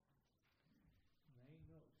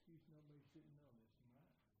shouldn't know this, you might.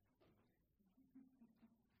 These are the first verse. Assistant came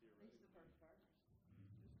up through Dave's phone.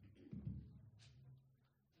 We had to scoot over and get in front of that one.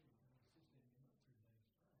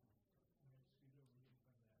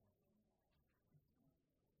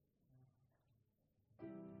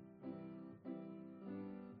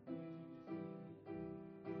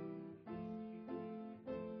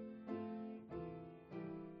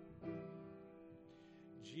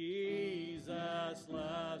 Jesus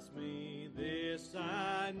loves me, this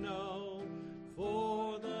I know,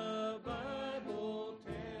 for the Bible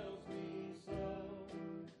tells me so.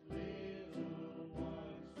 Little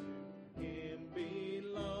ones to Him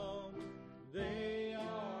belong, they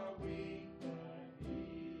are weak, but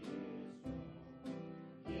He is strong.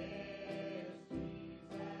 Yes,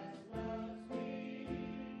 Jesus loves me.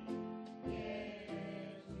 Yes,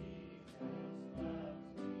 Jesus loves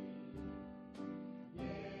me.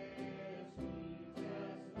 Yes,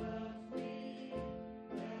 Jesus loves me.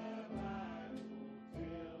 The Bible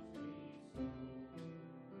tells me so.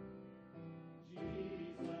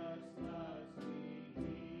 Jesus loves me.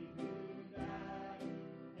 He who died,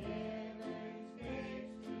 heaven's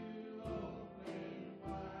gates to open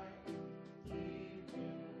wide. He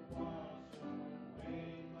will wash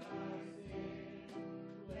away my sin.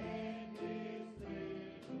 Let His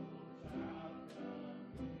little child come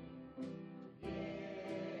in.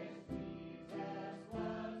 Yes, Jesus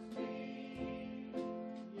loves me.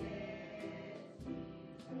 Yes, Jesus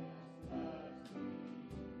loves me.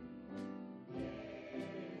 Yes,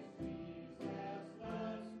 Jesus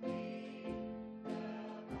loves me. The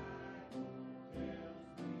Bible tells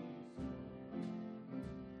me so.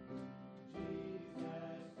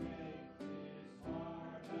 Jesus, take this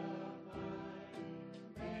heart of mine,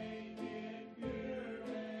 make it pure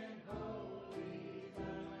and holy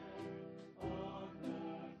thine. On the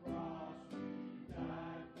cross you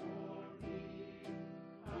died for me.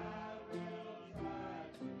 I will try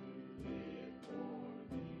to live for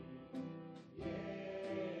thee.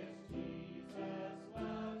 Yes, Jesus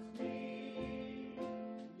loves me.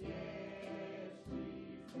 Yes,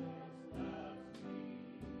 Jesus loves me.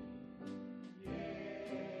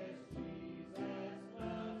 Yes, Jesus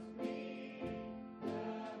loves me. The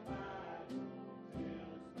Bible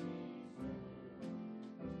tells me so.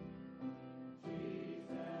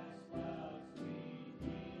 Jesus loves me,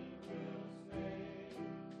 He will stay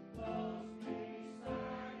close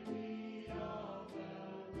beside me all the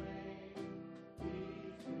way.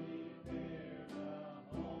 He's prepared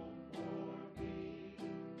a home for me,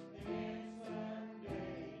 and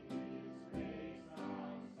someday His face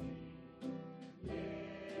I'll see.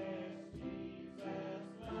 Yes, Jesus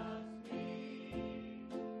loves me.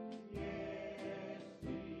 Yes,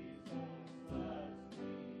 Jesus loves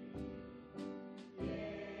me.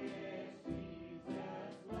 Yes,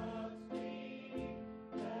 Jesus loves me.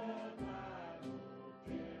 The Bible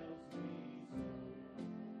tells me so.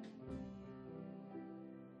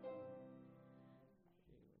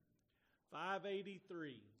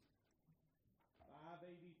 583.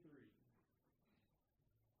 583.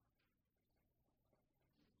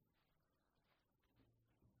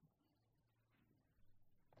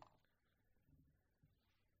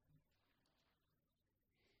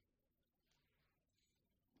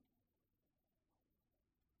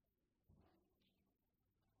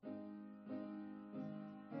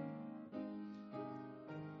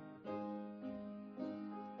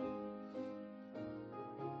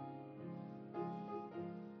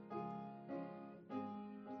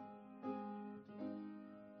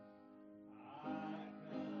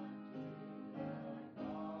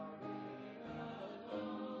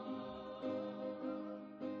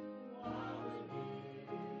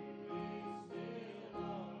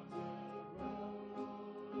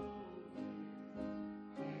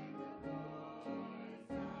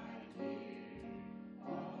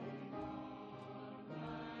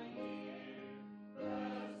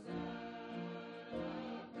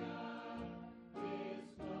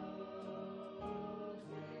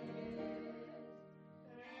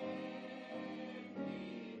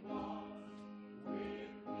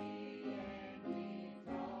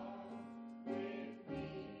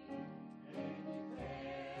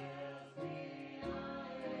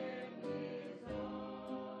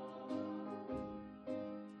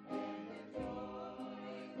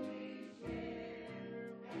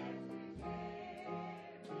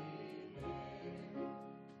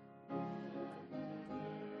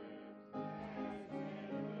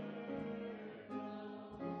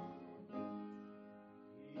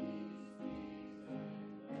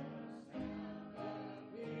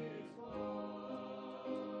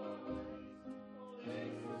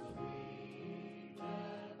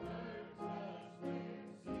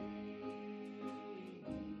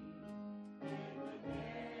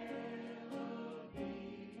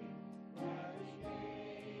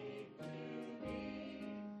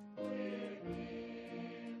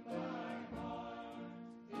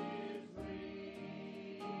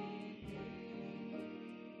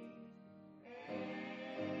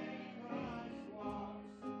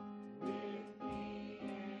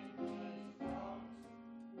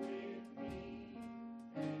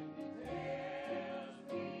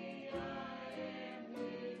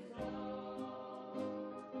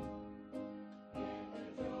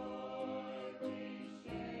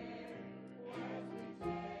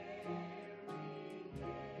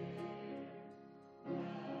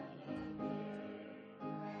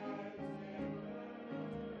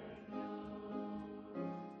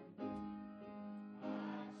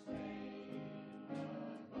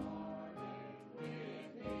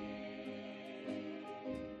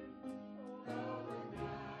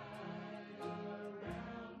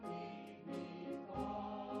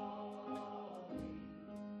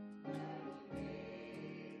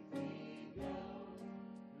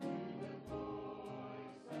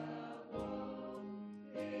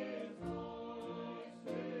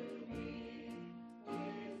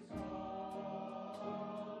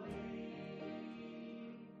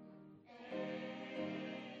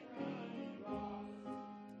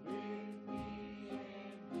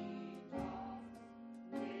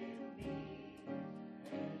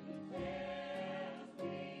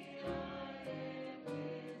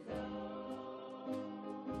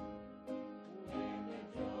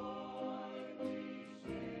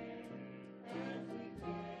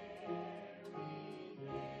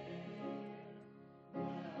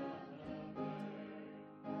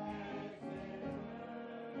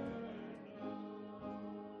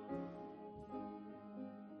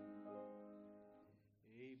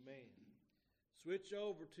 Amen. Switch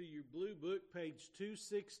over to your blue book, page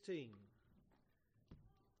 216.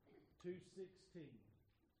 216.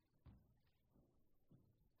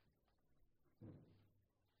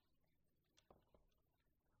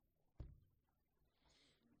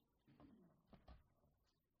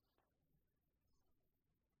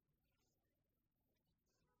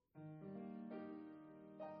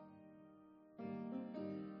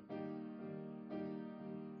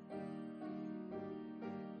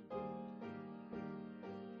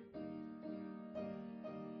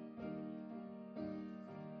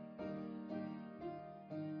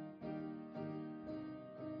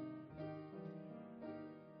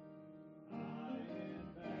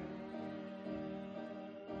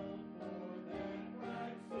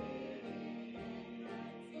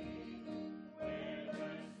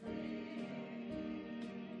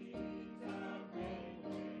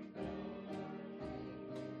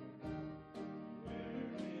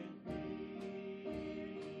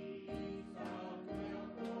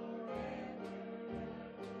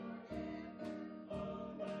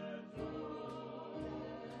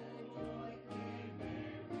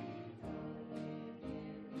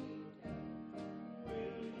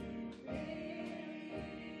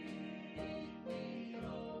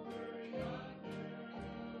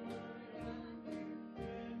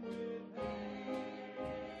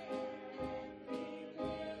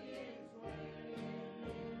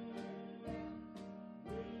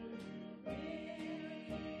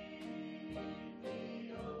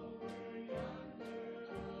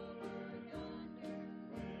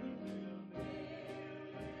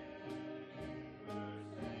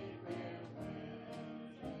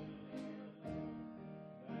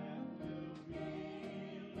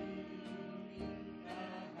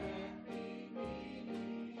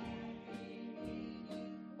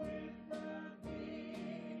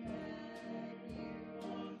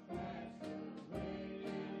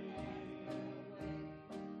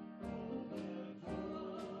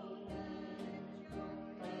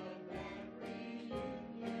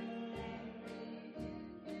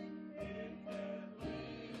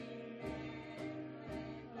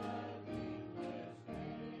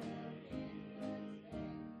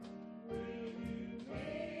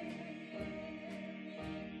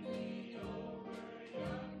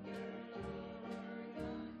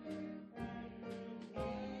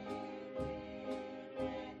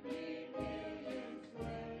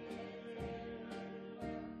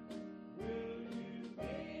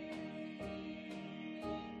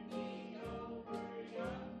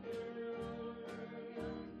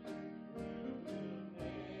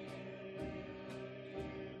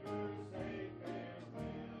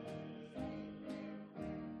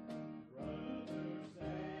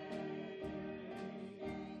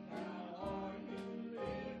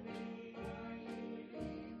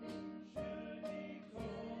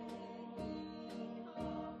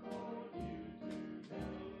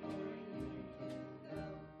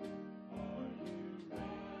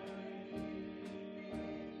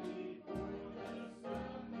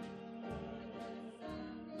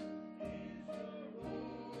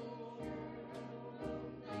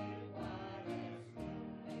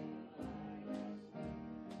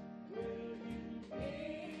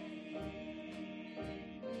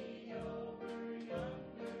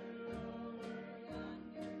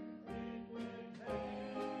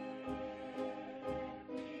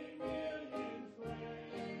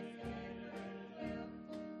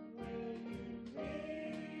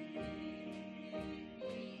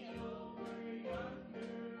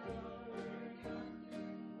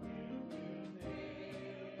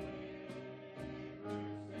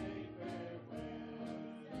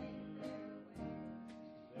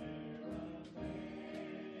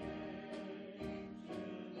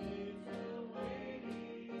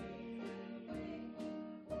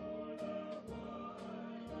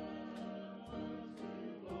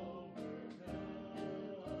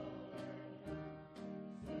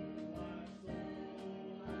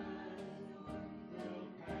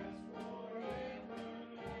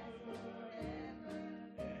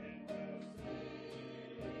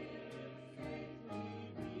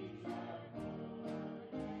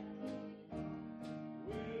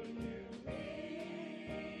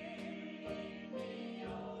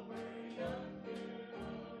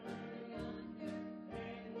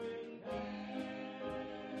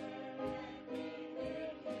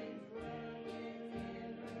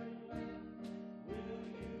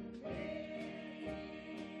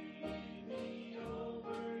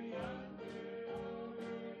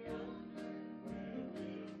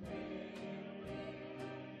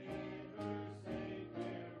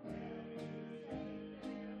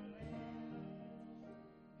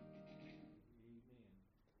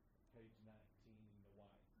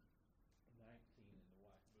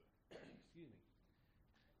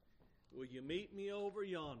 Will you meet me over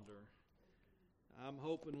yonder? I'm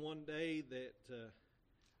hoping one day that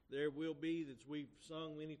there will be, as we've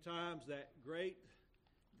sung many times, that great,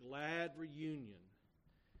 glad reunion.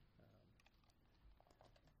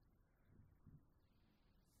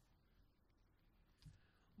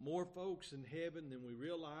 More folks in heaven than we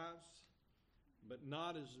realize, but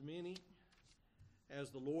not as many as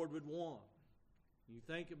the Lord would want. You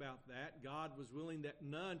think about that. God was willing that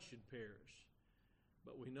none should perish.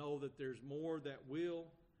 But we know that there's more that will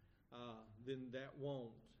than that won't.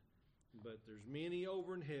 But there's many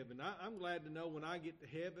over in heaven. I'm glad to know when I get to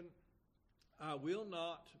heaven, I will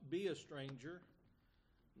not be a stranger,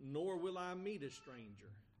 nor will I meet a stranger.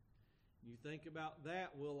 You think about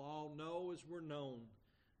that, we'll all know as we're known,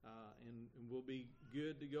 and we'll be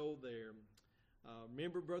good to go there.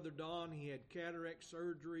 Remember Brother Don, he had cataract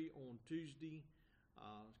surgery on Tuesday.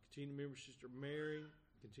 Continue to remember Sister Mary.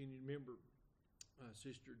 Continue to remember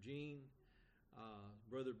Sister Jean,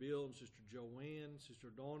 Brother Bill and Sister Joanne, Sister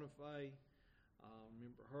Donna Faye.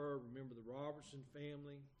 Remember her. Remember the Robertson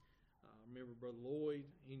family. Remember Brother Lloyd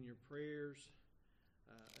in your prayers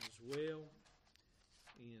as well.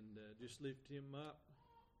 And just lift him up.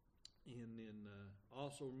 And then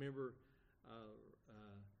also remember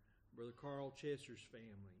Brother Carl Chesser's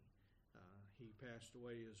family. He passed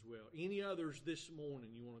away as well. Any others this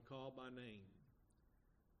morning you want to call by name?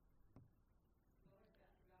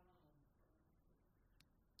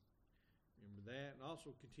 Remember that. And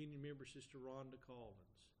also continue to remember Sister Rhonda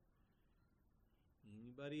Collins.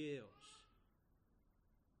 Anybody else?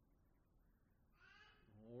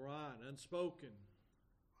 All right, unspoken.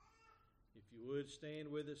 If you would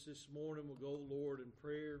stand with us this morning, we'll go, Lord, in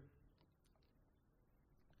prayer.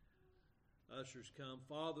 Ushers come.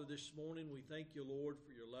 Father, this morning we thank you, Lord,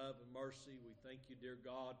 for your love and mercy. We thank you, dear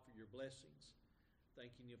God, for your blessings.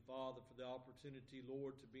 Thanking you, Father, for the opportunity,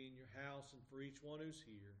 Lord, to be in your house and for each one who's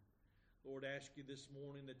here. Lord, ask you this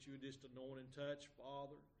morning that you would just anoint and touch,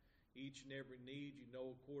 Father, each and every need you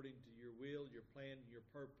know according to your will, your plan, and your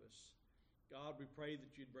purpose. God, we pray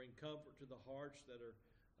that you'd bring comfort to the hearts that are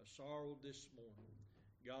sorrowed this morning.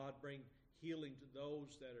 God, bring healing to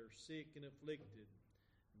those that are sick and afflicted.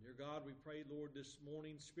 Dear God, we pray, Lord, this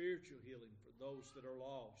morning, spiritual healing for those that are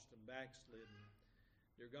lost and backslidden.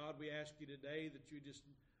 Dear God, we ask you today that you just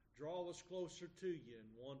draw us closer to you and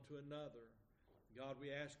one to another. God, we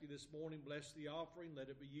ask you this morning, bless the offering, let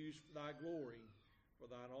it be used for thy glory, for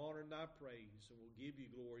thine honor and thy praise. And we'll give you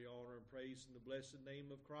glory, honor, and praise in the blessed name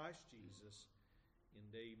of Christ Jesus. And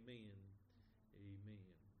amen. Amen.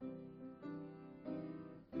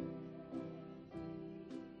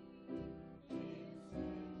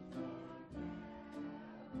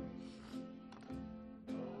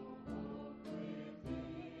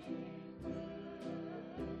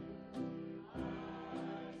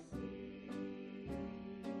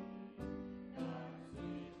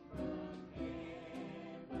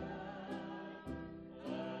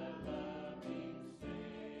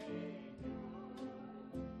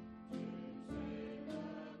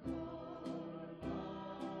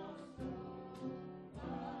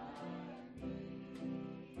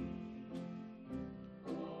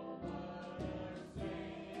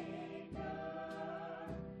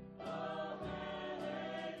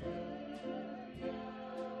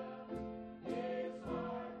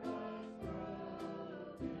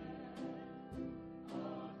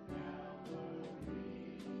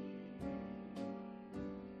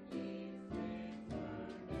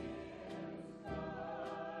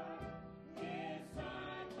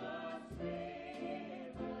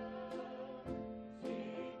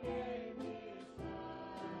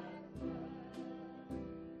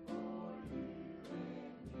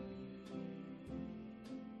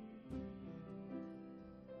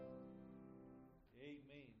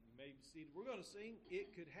 We're going to sing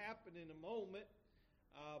It Could Happen in a Moment,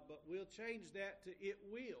 but we'll change that to It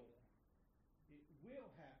Will. It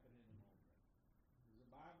will happen in a moment. As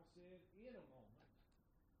the Bible said, in a moment,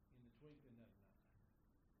 in the twinkling of an eye.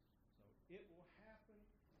 So it will happen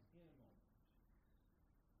in a moment.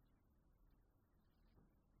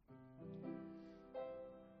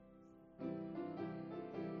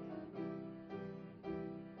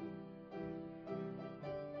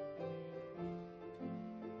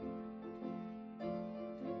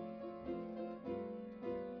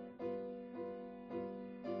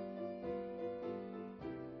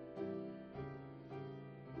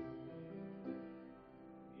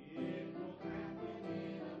 It will happen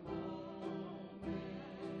in a moment.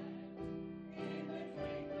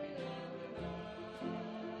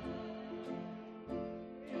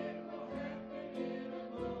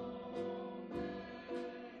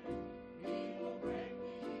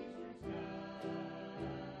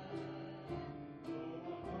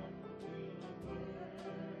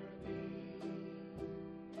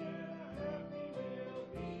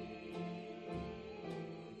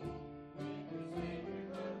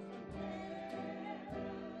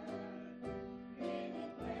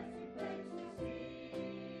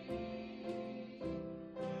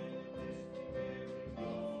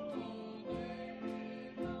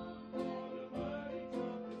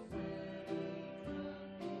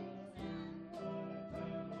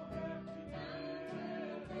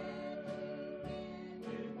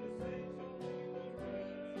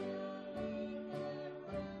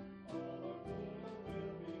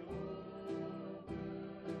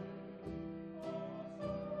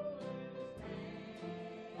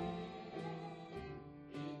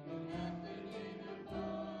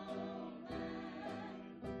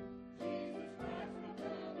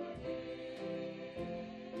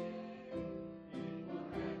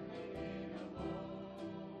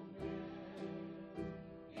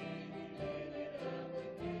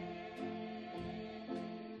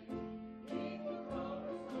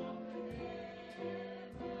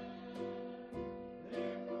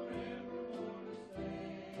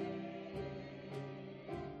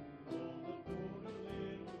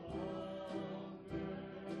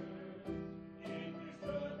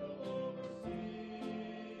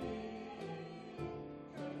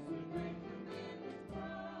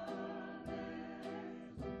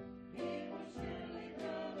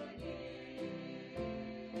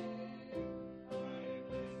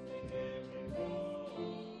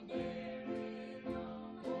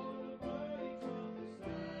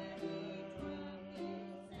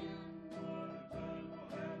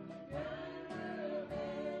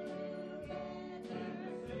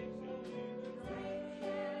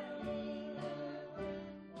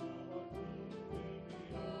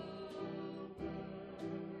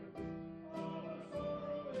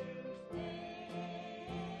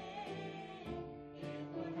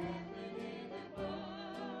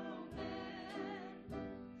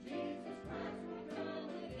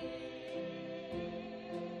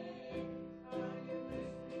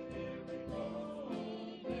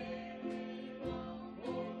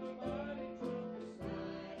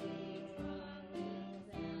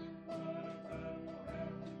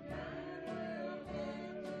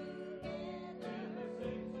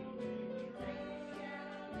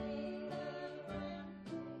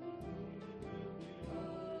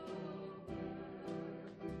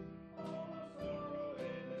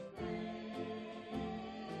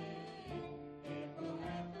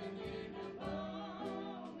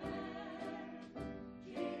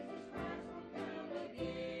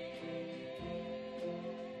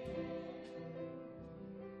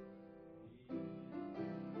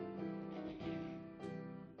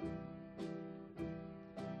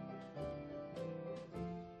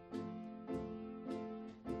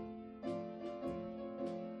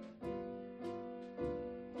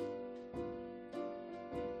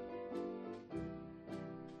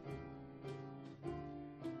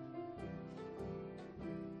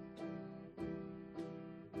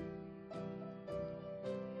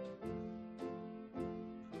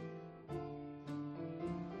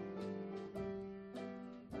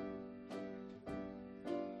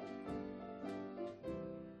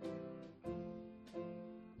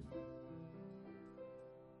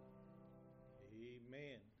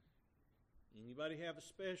 Anybody have a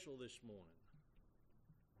special this morning?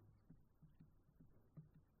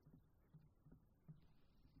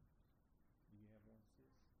 Do you have one,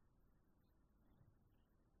 sis?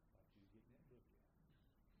 Thought you was getting that book out.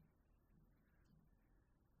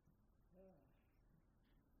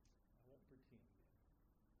 I won't pretend then.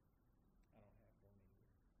 I don't have one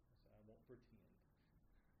either. So I won't pretend.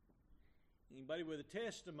 Anybody with a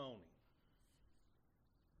testimony?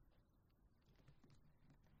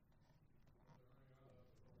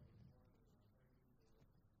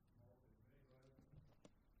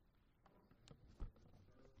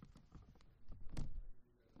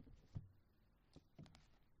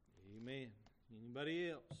 Amen. Anybody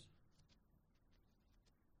else?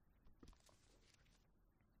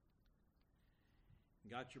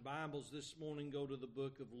 Got your Bibles this morning? Go to the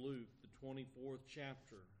book of Luke, the 24th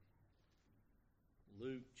chapter.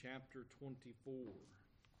 Luke chapter 24.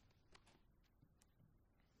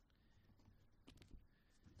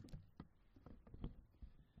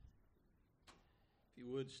 If you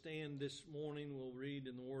would stand this morning, we'll read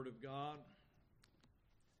in the Word of God.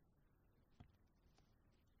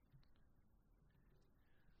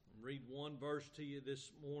 I'll read one verse to you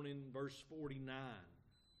this morning, verse 49.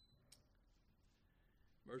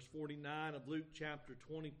 Verse 49 of Luke chapter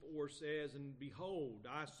 24 says, "And behold,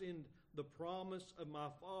 I send the promise of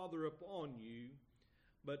my Father upon you,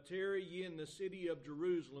 but tarry ye in the city of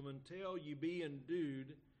Jerusalem until ye be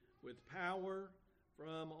endued with power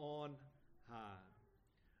from on high."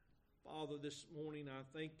 Father, this morning I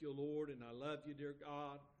thank you, Lord, and I love you, dear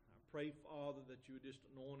God. I pray, Father, that you would just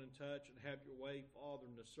anoint and touch and have your way, Father,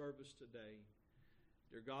 in the service today.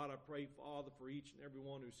 Dear God, I pray, Father, for each and every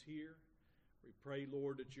one who's here. We pray,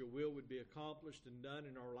 Lord, that your will would be accomplished and done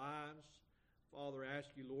in our lives. Father, I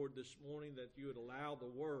ask you, Lord, this morning that you would allow the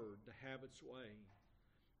word to have its way.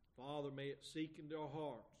 Father, may it seek into our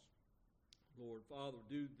hearts. Lord, Father,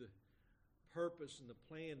 do the purpose and the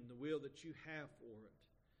plan and the will that you have for it,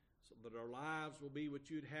 so that our lives will be what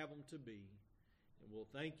you'd have them to be. And we'll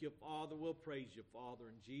thank you, Father. We'll praise you, Father,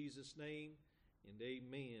 in Jesus' name, and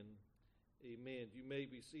amen. Amen. You may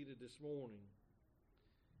be seated this morning.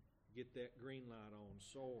 Get that green light on.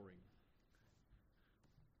 Sorry.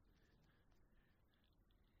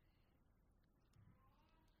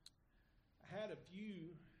 I had a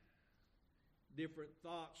few different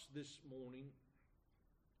thoughts this morning.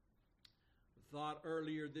 I thought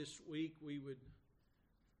earlier this week we would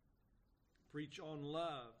preach on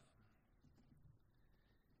love.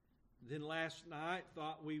 Then last night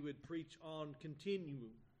thought we would preach on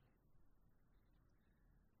continuum.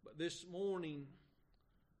 But this morning,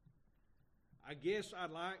 I guess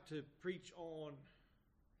I'd like to preach on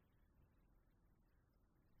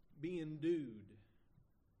being endued,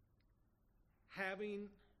 having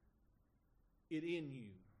it in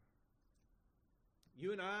you.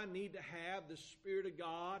 You and I need to have the Spirit of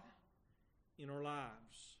God in our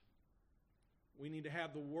lives. We need to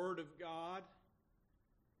have the Word of God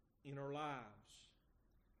in our lives.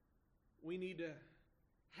 We need to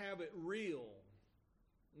have it real,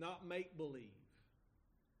 not make-believe.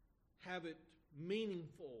 Have it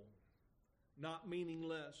meaningful, not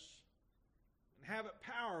meaningless. And have it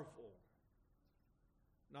powerful,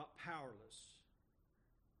 not powerless.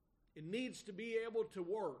 It needs to be able to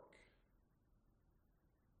work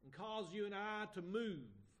and cause you and I to move,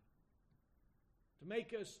 to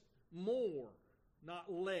make us more,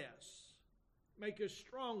 not less. Make us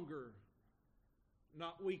stronger,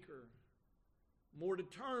 not weaker. More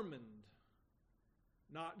determined,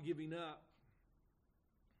 not giving up.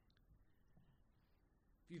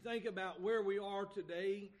 If you think about where we are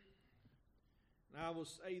today, and I will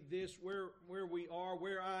say this, where we are,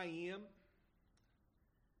 where I am.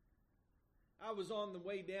 I was on the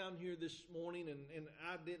way down here this morning, and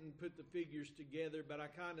I didn't put the figures together, but I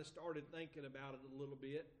kind of started thinking about it a little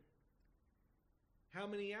bit. How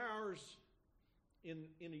many hours in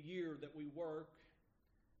a year that we work?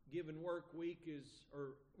 Given work week is,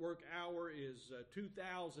 or work hour is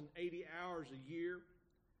 2,080 hours a year.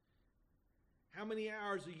 How many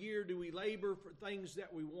hours a year do we labor for things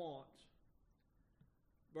that we want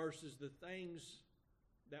versus the things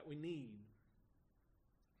that we need?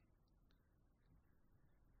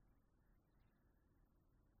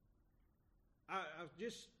 I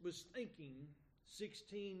just was thinking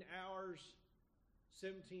 16 hours,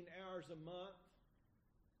 17 hours a month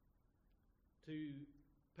to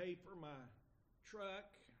pay for my truck,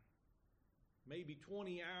 maybe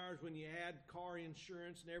 20 hours when you add car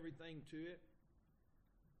insurance and everything to it.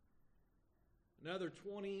 Another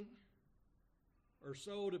 20 or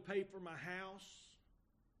so to pay for my house.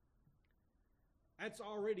 That's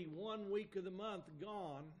already 1 week of the month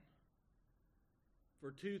gone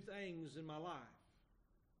for two things in my life.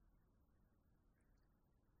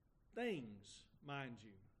 Things, mind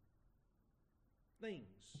you. Things.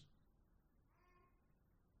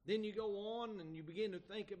 Then you go on and you begin to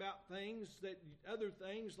think about other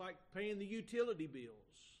things like paying the utility bills.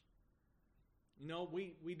 You know,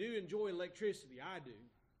 we do enjoy electricity. I do.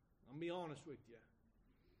 I'll be honest with you.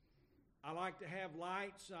 I like to have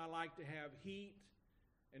lights, I like to have heat,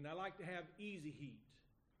 and I like to have easy heat.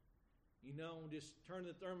 You know, just turn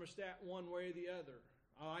the thermostat one way or the other.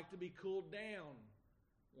 I like to be cooled down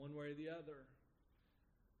one way or the other.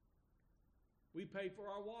 We pay for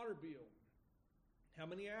our water bill. How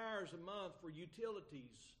many hours a month for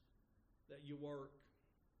utilities that you work?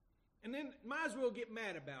 And then might as well get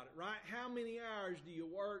mad about it, right? How many hours do you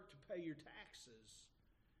work to pay your taxes?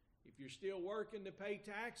 If you're still working to pay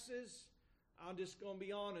taxes, I'm just going to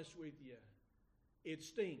be honest with you. It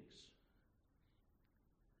stinks.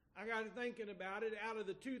 I got to thinking about it. Out of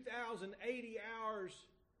the 2,080 hours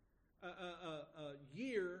a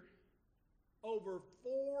year, over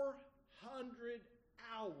 400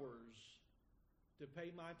 hours to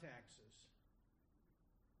pay my taxes.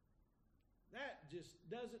 That just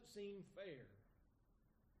doesn't seem fair.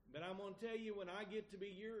 But I'm going to tell you, when I get to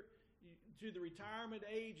be to the retirement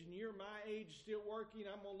age and you're my age still working,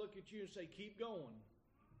 I'm going to look at you and say, keep going.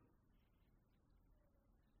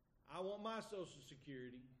 I want my Social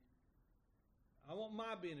Security. I want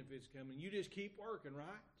my benefits coming. You just keep working, right?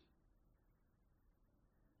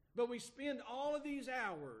 But we spend all of these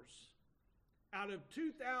hours, out of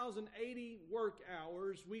 2,080 work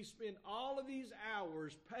hours, we spend all of these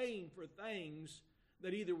hours paying for things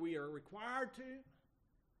that either we are required to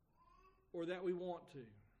or that we want to.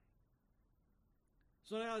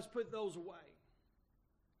 So now let's put those away.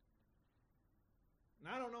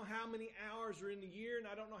 And I don't know how many hours are in the year, and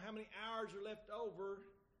I don't know how many hours are left over,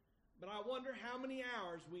 but I wonder how many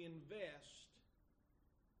hours we invest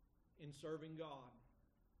in serving God.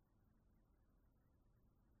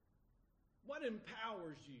 What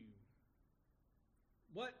empowers you?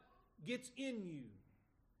 What gets in you?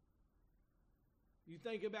 You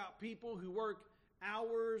think about people who work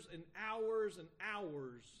hours and hours and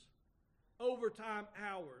hours, overtime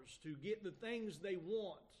hours, to get the things they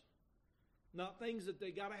want. Not things that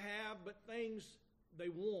they got to have, but things they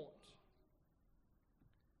want.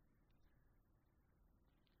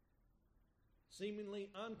 Seemingly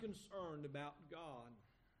unconcerned about God.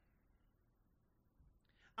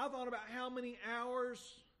 I thought about how many hours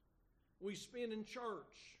we spend in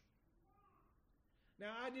church.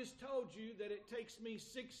 Now, I just told you that it takes me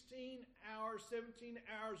 16 hours, 17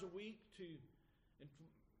 hours a week to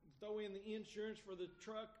throw in the insurance for the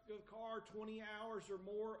truck, the car, 20 hours or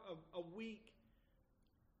more a week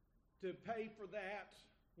to pay for that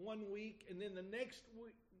 1 week, and then the next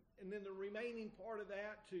week, and then the remaining part of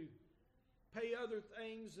that to pay other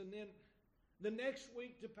things, and then the next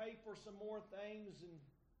week to pay for some more things, and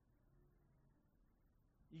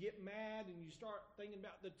you get mad and you start thinking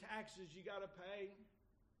about the taxes you got to pay.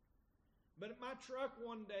 But my truck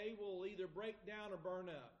one day will either break down or burn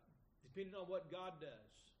up, depending on what God does.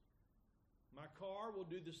 My car will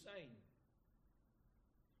do the same.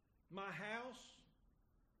 My house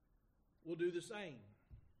will do the same.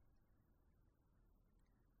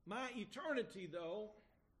 My eternity, though,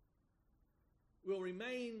 will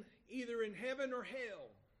remain either in heaven or hell.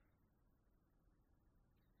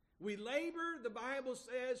 We labor, the Bible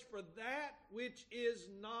says, for that which is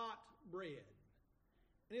not bread.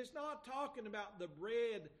 And it's not talking about the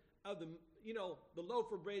bread of the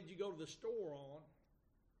loaf of bread you go to the store on.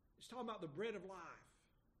 It's talking about the bread of life.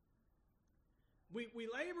 We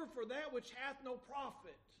labor for that which hath no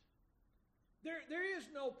profit. There is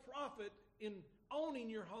no profit in owning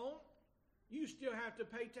your home. You still have to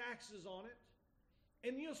pay taxes on it.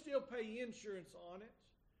 And you'll still pay insurance on it.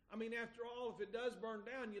 I mean, after all, if it does burn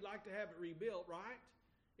down, you'd like to have it rebuilt, right?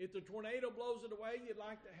 If the tornado blows it away, you'd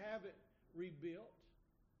like to have it rebuilt.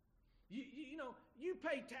 You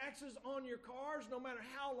pay taxes on your cars no matter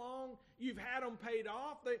how long you've had them paid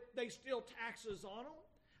off. They still taxes on them.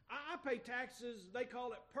 I pay taxes, they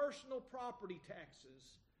call it personal property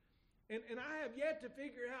taxes. And I have yet to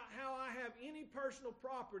figure out how I have any personal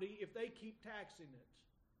property if they keep taxing it.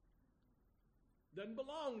 Doesn't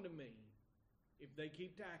belong to me if they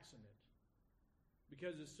keep taxing it.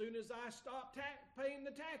 Because as soon as I stop paying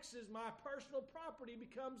the taxes, my personal property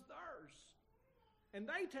becomes theirs. And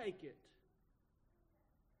they take it.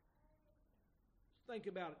 Think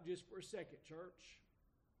about it just for a second, church.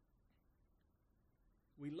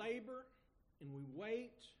 We labor and we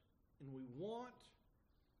wait and we want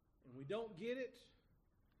and we don't get it.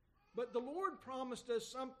 But the Lord promised us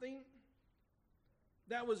something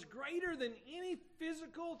that was greater than any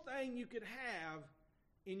physical thing you could have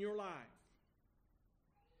in your life.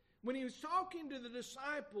 When he was talking to the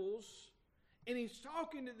disciples, and he's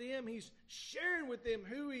talking to them, he's sharing with them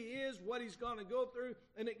who he is, what he's going to go through.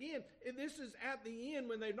 And again, this is at the end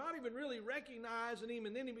when they're not even really recognizing him,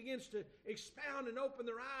 and then he begins to expound and open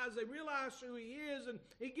their eyes. They realize who he is, and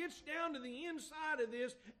he gets down to the inside of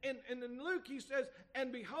this. And in Luke he says,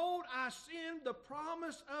 "And behold, I send the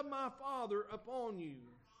promise of my Father upon you."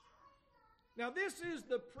 Now this is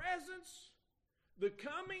the presence, the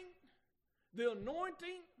coming, the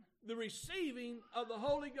anointing, the receiving of the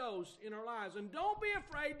Holy Ghost in our lives. And don't be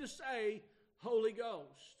afraid to say Holy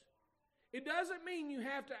Ghost. It doesn't mean you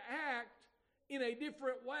have to act in a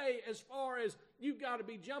different way as far as you've got to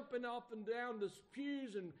be jumping up and down the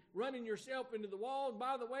pews and running yourself into the wall. And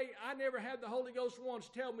by the way, I never had the Holy Ghost once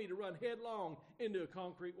tell me to run headlong into a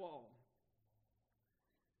concrete wall.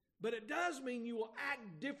 But it does mean you will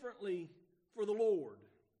act differently for the Lord.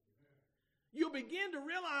 You'll begin to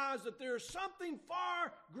realize that there's something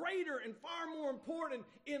far greater and far more important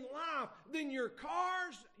in life than your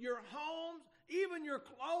cars, your homes, even your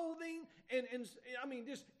clothing.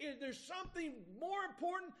 There's something more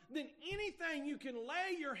important than anything you can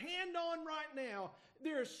lay your hand on right now.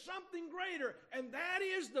 There's something greater, and that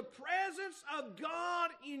is the presence of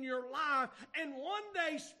God in your life, and one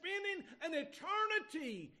day spending an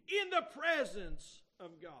eternity in the presence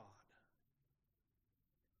of God.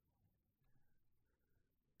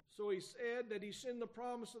 So he said that he sent the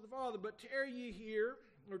promise of the Father, "But tarry ye here,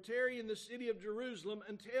 or tarry in the city of Jerusalem,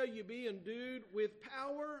 until ye be endued with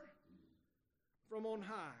power from on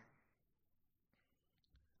high."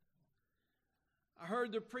 I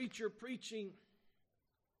heard the preacher preaching.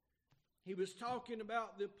 He was talking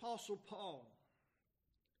about the Apostle Paul.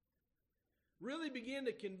 Really began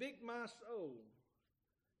to convict my soul.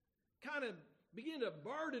 Kind of began to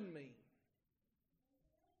burden me.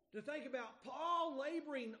 To think about Paul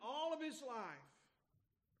laboring all of his life,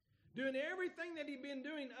 doing everything that he'd been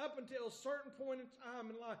doing up until a certain point in time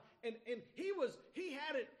in life. And he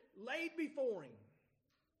had it laid before him.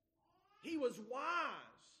 He was wise.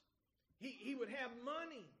 He would have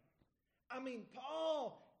money.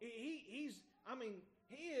 Paul, he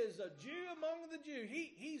is a Jew among the Jews.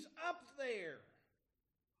 He's up there.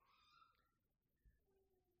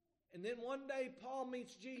 And then one day Paul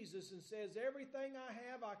meets Jesus and says, "Everything I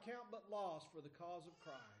have I count but loss for the cause of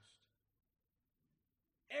Christ.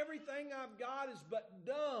 Everything I've got is but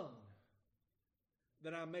dung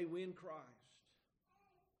that I may win Christ.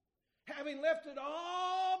 Having left it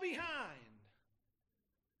all behind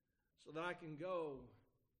so that I can go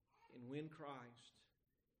and win Christ."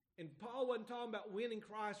 And Paul wasn't talking about winning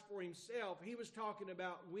Christ for himself. He was talking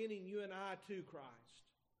about winning you and I to Christ.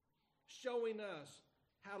 Showing us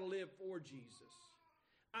how to live for Jesus.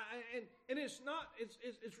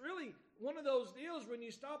 It's really one of those deals when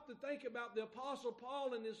you stop to think about the Apostle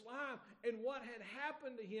Paul in his life and what had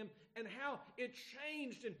happened to him and how it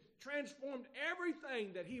changed and transformed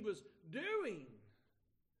everything that he was doing.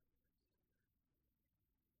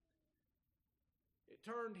 It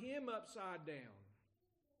turned him upside down.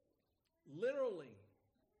 Literally.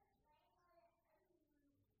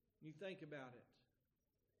 You think about it.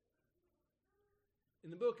 In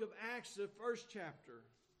the book of Acts, the first chapter,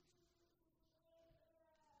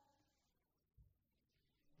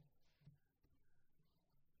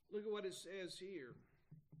 look at what it says here.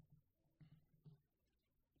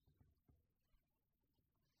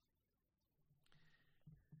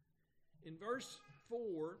 In verse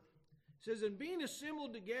 4, it says, "And being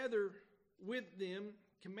assembled together with them,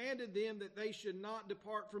 commanded them that they should not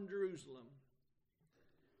depart from Jerusalem."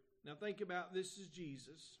 Now think about this is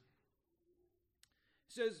Jesus.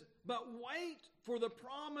 It says, "But wait for the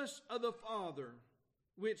promise of the Father,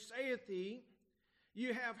 which saith he,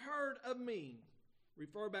 You have heard of me."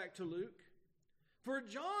 Refer back to Luke. "For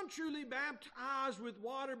John truly baptized with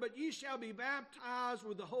water, but ye shall be baptized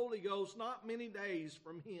with the Holy Ghost not many days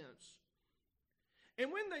from hence."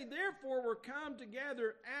 And when they therefore were come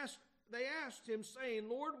together, they asked him, saying,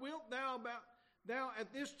 "Lord, wilt thou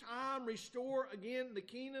at this time restore again the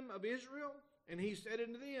kingdom of Israel?" And he said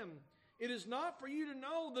unto them, "It is not for you to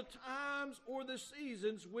know the times or the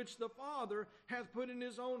seasons which the Father hath put in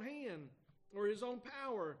his own hand, or his own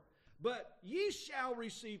power. But ye shall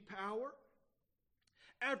receive power,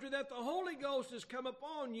 after that the Holy Ghost is come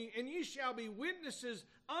upon you, and ye shall be witnesses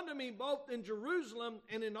unto me both in Jerusalem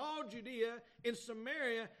and in all Judea, in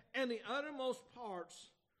Samaria, and the uttermost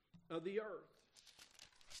parts of the earth."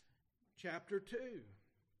 Chapter 2.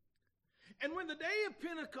 "And when the day of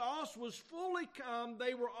Pentecost was fully come,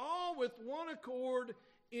 they were all with one accord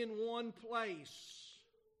in one place."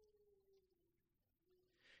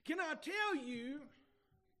 Can I tell you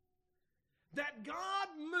that God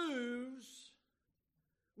moves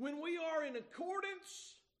when we are in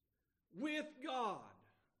accordance with God?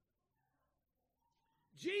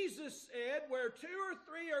 Jesus said, where 2 or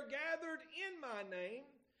 3 are gathered in my name.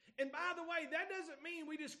 And by the way, that doesn't mean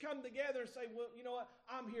we just come together and say, well, you know what?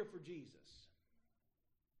 I'm here for Jesus.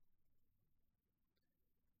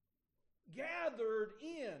 Gathered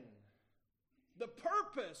in. The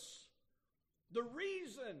purpose. The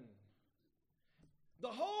reason. The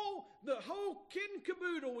whole kit and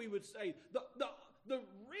caboodle, we would say. The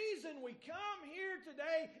reason we come here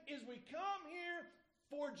today is we come here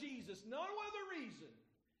for Jesus. No other reason.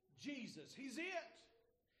 Jesus. He's it.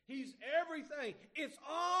 He's everything. It's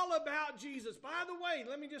all about Jesus. By the way,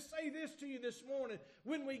 let me just say this to you this morning.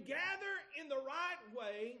 When we gather in the right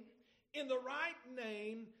way, in the right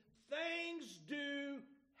name, things do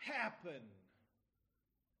happen.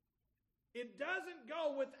 It doesn't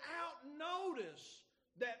go without notice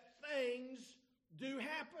that things do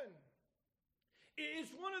happen.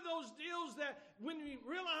 It's one of those deals that when we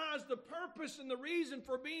realize the purpose and the reason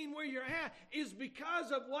for being where you're at is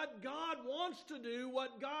because of what God wants to do,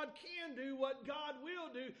 what God can do, what God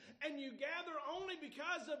will do, and you gather only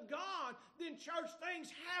because of God, then church,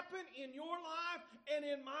 things happen in your life and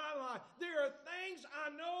in my life. There are things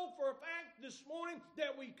I know for a fact this morning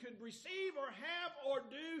that we could receive or have or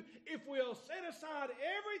do if we'll set aside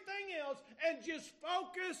everything else and just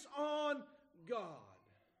focus on God.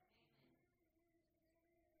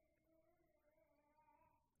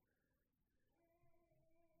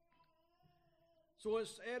 So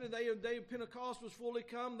it's said, the day of Pentecost was fully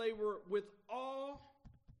come. They were with all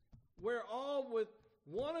with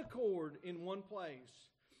one accord in one place.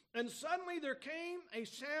 And suddenly there came a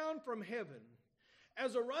sound from heaven,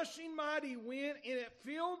 as a rushing mighty wind, and it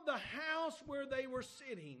filled the house where they were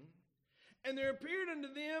sitting. And there appeared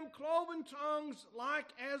unto them cloven tongues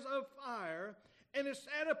like as of fire, and it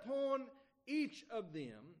sat upon each of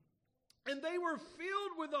them. And they were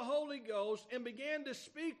filled with the Holy Ghost and began to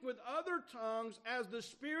speak with other tongues as the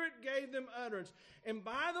Spirit gave them utterance. And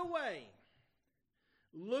by the way,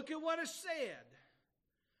 look at what it said.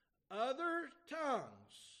 Other tongues.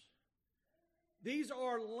 These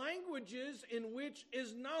are languages in which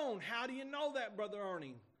is known. How do you know that, Brother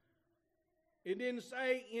Arnie? It didn't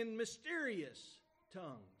say in mysterious tongues.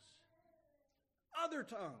 Other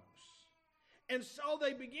tongues. And so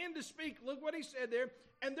they began to speak. Look what he said there.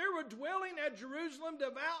 And there were dwelling at Jerusalem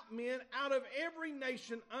devout men out of every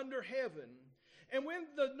nation under heaven. And when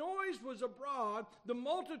the noise was abroad, the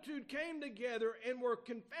multitude came together and were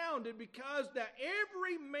confounded, because that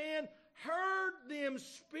every man heard them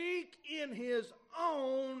speak in his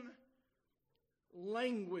own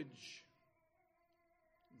language.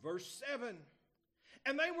 Verse 7.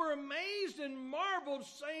 And they were amazed and marveled,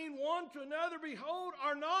 saying one to another, Behold,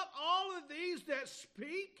 are not all of these that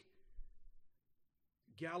speak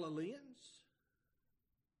Galileans?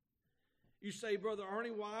 You say, Brother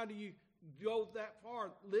Arnie, why do you go that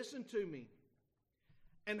far? Listen to me.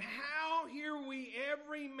 And how hear we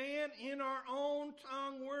every man in our own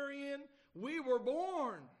tongue wherein we were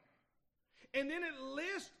born? And then it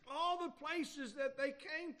lists all the places that they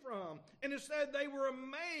came from. And it said they were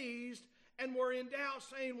amazed and were in doubt,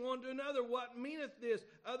 saying one to another, What meaneth this?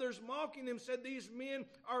 Others mocking them said, These men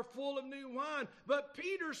are full of new wine. But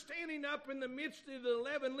Peter, standing up in the midst of the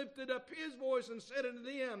 11, lifted up his voice and said unto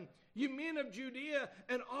them, Ye men of Judea,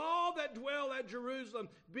 and all that dwell at Jerusalem,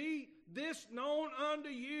 be this known unto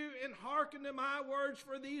you, and hearken to my words,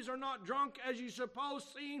 for these are not drunk as ye suppose,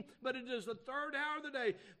 seeing, but it is the third hour of the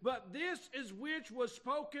day. But this is which was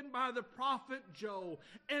spoken by the prophet Joel.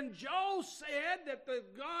 And Joel said that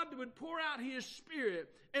God would pour out his Spirit.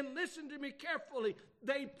 And listen to me carefully.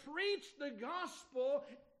 They preached the gospel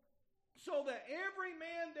so that every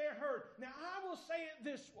man there heard. Now I will say it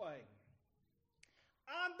this way.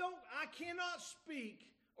 I cannot speak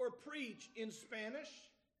or preach in Spanish.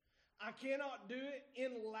 I cannot do it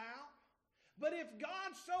in Lao. But if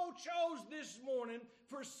God so chose this morning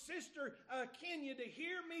for Sister Kenya to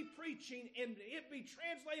hear me preaching and it be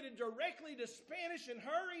translated directly to Spanish in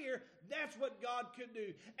her ear, that's what God could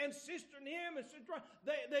do. And Sister Nim and Sister Ron,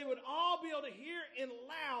 they would all be able to hear in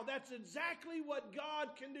Lao. That's exactly what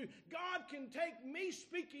God can do. God can take me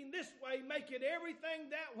speaking this way, make it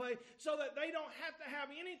everything that way, so that they don't have to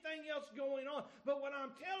have anything else going on. But what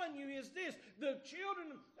I'm telling you is this: the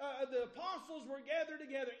children, the apostles were gathered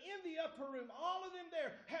together in the upper room. All of them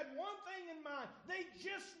there had one thing in mind. They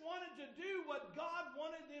just wanted to do what God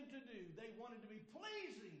wanted them to do. They wanted to be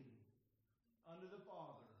pleasing unto the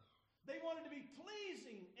Father. They wanted to be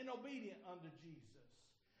pleasing and obedient unto Jesus.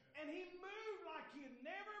 And he moved like he had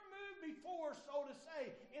never moved before, so to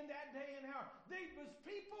say, in that day and hour. There was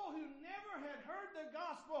people who never had heard the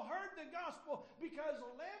gospel because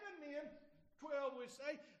 11 men, 12 we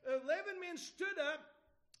say, 11 men stood up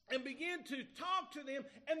and began to talk to them,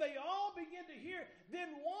 and they all began to hear. Then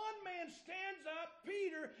one man stands up,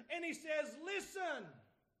 Peter, and he says, listen.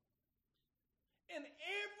 And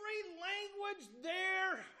every language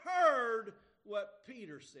there heard what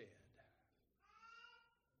Peter said.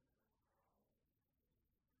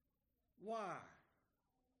 Why?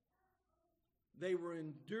 They were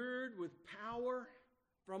endued with power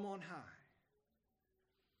from on high.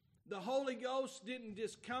 The Holy Ghost didn't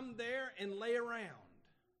just come there and lay around.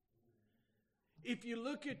 If you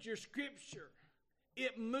look at your scripture,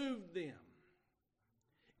 it moved them.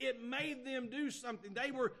 It made them do something. They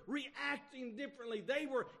were reacting differently. They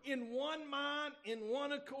were in one mind, in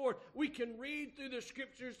one accord. We can read through the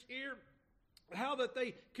scriptures here how that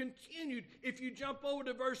they continued. If you jump over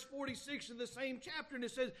to verse 46 of the same chapter, and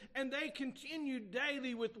it says, and they continued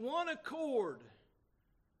daily with one accord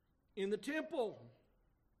in the temple.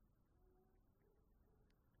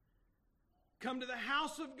 Come to the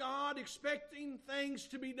house of God expecting things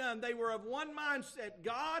to be done. They were of one mindset.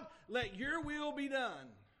 God, let your will be done.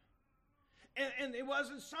 And it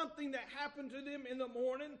wasn't something that happened to them in the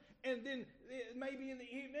morning and then maybe in the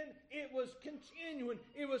evening. It was continuing.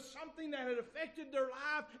 It was something that had affected their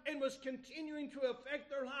life and was continuing to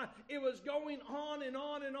affect their life. It was going on and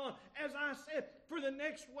on and on. As I said, for the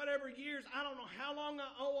next whatever years, I don't know how long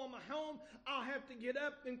I owe on my home. I'll have to get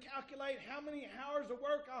up and calculate how many hours of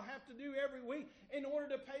work I'll have to do every week in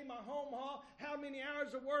order to pay my home haul, how many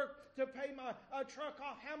hours of work to pay my truck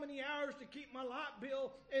off, how many hours to keep my light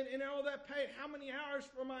bill and all that paid, how many hours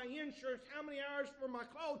for my insurance, how many hours for my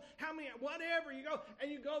clothes, how many, whatever you go,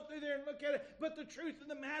 and you go through there and look at it. But the truth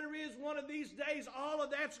of the matter is, one of these days, all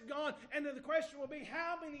of that's gone, and then the question will be,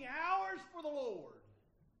 how many hours for the Lord?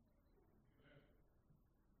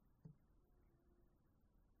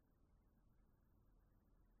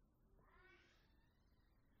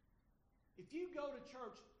 If you go to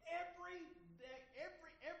church every day,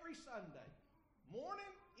 every Sunday,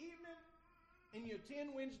 morning, evening, and you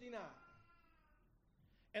attend Wednesday night,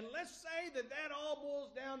 and let's say that all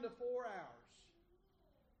boils down to 4 hours.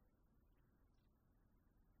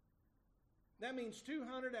 That means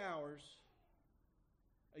 200 hours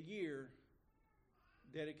a year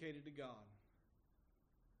dedicated to God.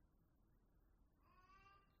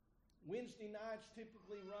 Wednesday nights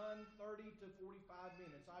typically run 30 to 45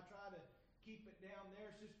 minutes. I try to keep it down there.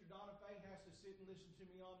 Sister Donna Faye has to sit and listen to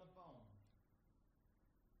me on the phone.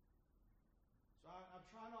 So I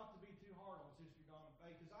try not to be too hard on Sister Donna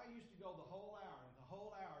Faye, because I used to go the whole hour. And the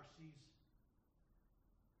whole hour she's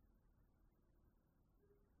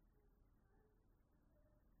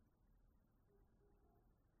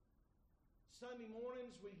Sunday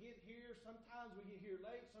mornings we get here. Sometimes we get here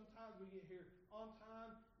late. Sometimes we get here on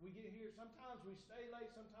time. We get here. Sometimes we stay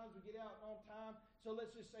late. Sometimes we get out on time. So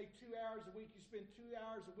let's just say 2 hours a week. You spend 2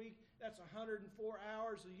 hours a week. That's 104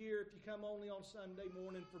 hours a year if you come only on Sunday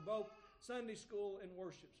morning for both Sunday school and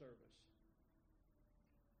worship service.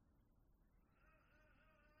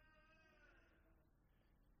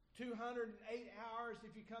 $208 hours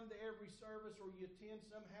if you come to every service or you attend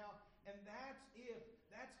somehow. And that's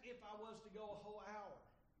if I was to go a whole hour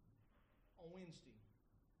on Wednesday.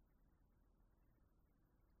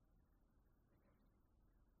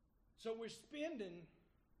 So we're spending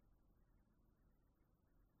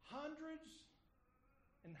hundreds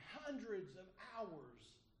and hundreds of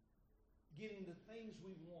hours getting the things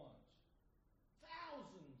we want.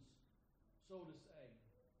 Thousands, so to say.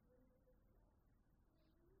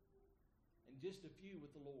 And just a few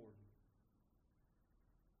with the Lord.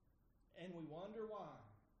 And we wonder why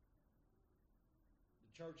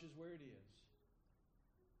the church is where it is.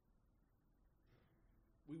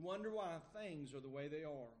 We wonder why things are the way they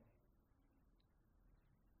are.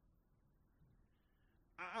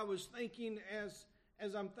 I was thinking as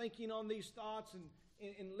I'm thinking on these thoughts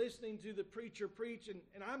and listening to the preacher preach,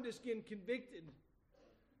 and I'm just getting convicted.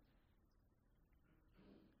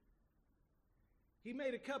 He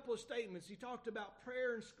made a couple of statements. He talked about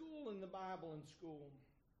prayer in school and the Bible in school.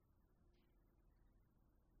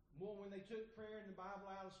 Well, when they took prayer and the Bible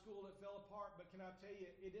out of school, it fell apart. But can I tell you,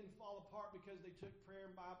 it didn't fall apart because they took prayer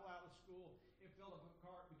and Bible out of school. It fell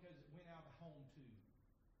apart because it went out of home too.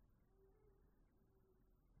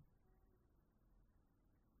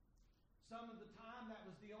 Some of the time, that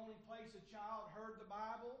was the only place a child heard the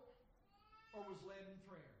Bible or was led in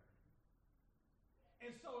prayer.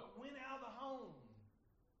 And so it went out of the home.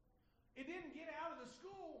 It didn't get out of the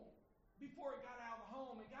school before it got out of the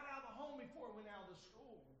home. It got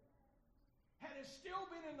had it still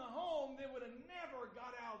been in the home, they would have never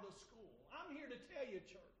got out of the school. I'm here to tell you,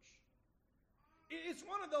 church. It's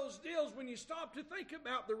one of those deals when you stop to think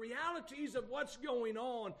about the realities of what's going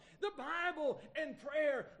on. The Bible and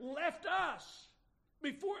prayer left us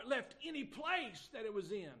before it left any place that it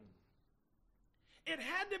was in. It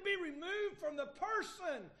had to be removed from the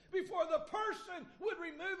person before the person would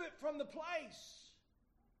remove it from the place.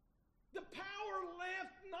 The power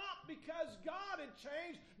left not because God had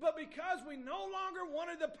changed, but because we no longer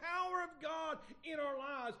wanted the power of God in our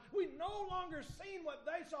lives. We no longer seen what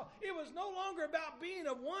they saw. It was no longer about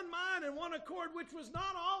being of one mind and one accord, which was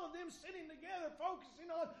not all of them sitting together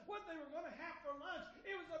focusing on what they were going to have for lunch.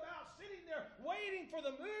 It was about sitting there waiting for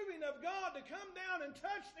the moving of God to come down and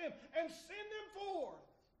touch them and send them forth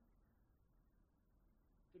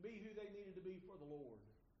to be who they needed to be for the Lord.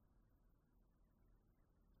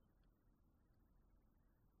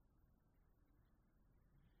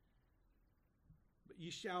 Ye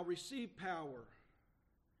shall receive power.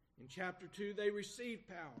 In chapter 2, they received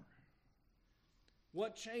power.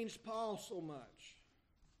 What changed Paul so much?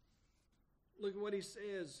 Look at what he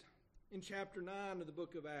says in chapter 9 of the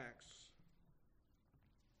book of Acts.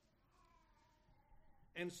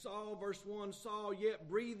 And Saul, verse 1, Saul, yet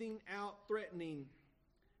breathing out threatening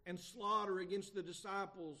and slaughter against the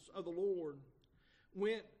disciples of the Lord,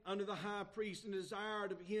 went unto the high priest and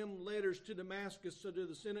desired of him letters to Damascus, so to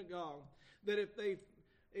the synagogue, that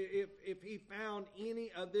if he found any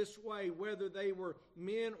of this way, whether they were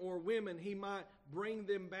men or women, he might bring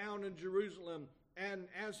them bound in Jerusalem. And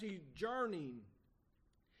as he journeyed,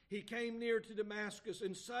 he came near to Damascus,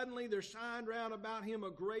 and suddenly there shined round about him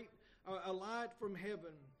a light from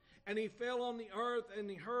heaven. And he fell on the earth, and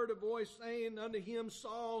he heard a voice saying unto him,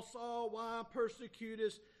 Saul, Saul, why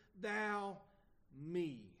persecutest thou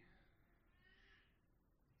me?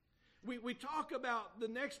 We talk about the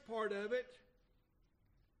next part of it.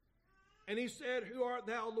 And he said, Who art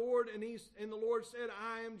thou, Lord? And the Lord said,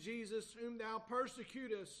 I am Jesus, whom thou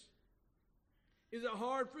persecutest. Is it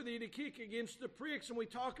hard for thee to kick against the pricks? And we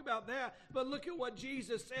talk about that. But look at what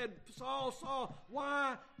Jesus said. Saul, Saul,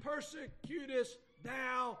 why persecutest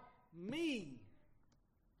thou me?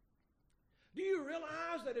 Do you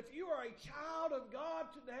realize that if you are a child of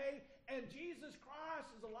God today, and Jesus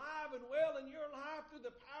Christ is alive and well in your life through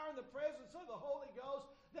the power and the presence of the Holy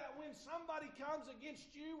Ghost, that when somebody comes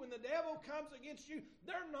against you, when the devil comes against you,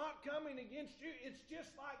 they're not coming against you. It's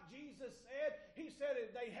just like Jesus said. He said,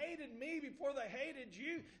 they hated me before they hated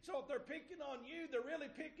you. So if they're picking on you, they're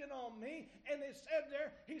really picking on me. And it said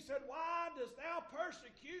there, he said, why dost thou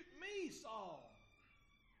persecute me, Saul?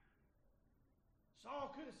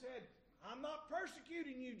 Saul could have said, I'm not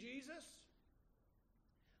persecuting you, Jesus.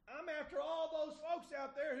 I'm after all those folks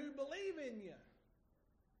out there who believe in you.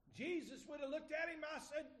 Jesus would have looked at him. I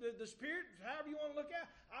said, the Spirit, however you want to look at it,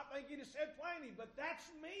 I think he'd have said plainly, but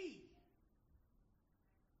that's me.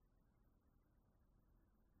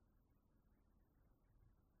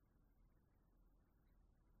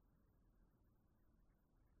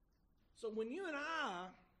 So when you and I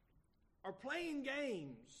are playing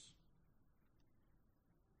games,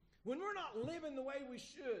 when we're not living the way we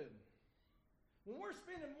should, when we're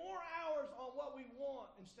spending more hours on what we want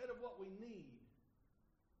instead of what we need,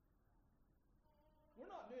 we're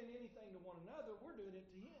not doing anything to one another. We're doing it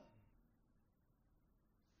to Him.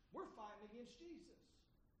 We're fighting against Jesus.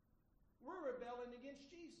 We're rebelling against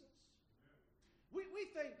Jesus. We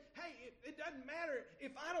think, hey, it doesn't matter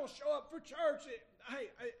if I don't show up for church.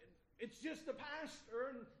 It's just the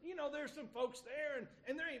pastor, and there's some folks there,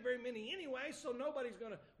 and there ain't very many anyway, so nobody's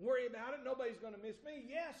going to worry about it. Nobody's going to miss me.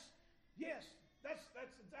 Yes, that's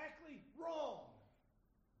exactly wrong.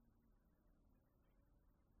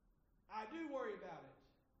 I do worry about it.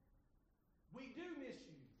 We do miss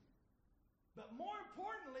you. But more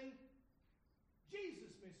importantly,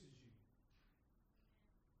 Jesus misses you.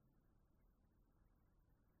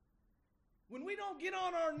 When we don't get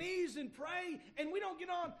on our knees and pray, and we don't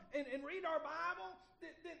get on and read our Bible,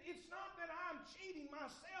 then it's not that I'm cheating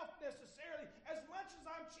myself necessarily, as much as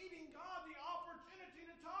I'm cheating God the opportunity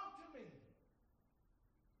to talk to me,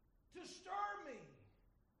 to stir me,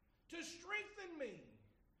 to strengthen me,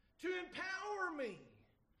 to empower me,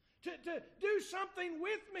 to do something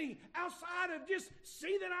with me outside of just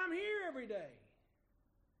see that I'm here every day.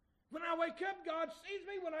 When I wake up, God sees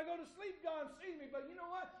me. When I go to sleep, God sees me. But you know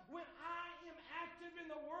what? When I am active in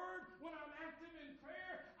the Word, when I'm active in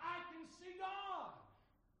prayer, I can see God.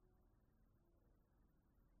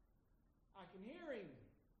 I can hear Him.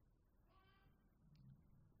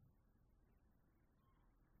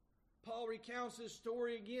 Paul recounts his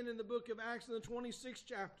story again in the book of Acts in the 26th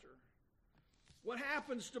chapter. What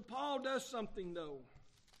happens to Paul does something, though.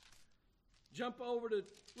 Jump over to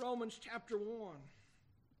Romans chapter 1.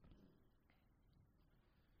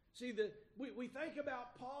 See, we think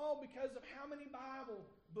about Paul because of how many Bible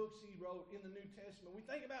books he wrote in the New Testament. We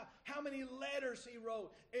think about how many letters he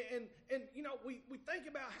wrote. And we think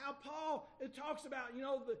about how Paul talks about,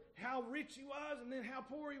 how rich he was and then how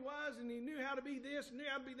poor he was and he knew how to be this and knew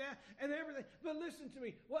how to be that and everything. But listen to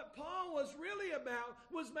me. What Paul was really about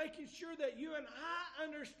was making sure that you and I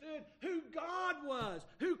understood who God was,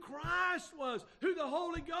 who Christ was, who the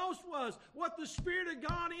Holy Ghost was, what the Spirit of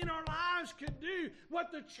God in our lives could do,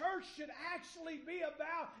 what the church should actually be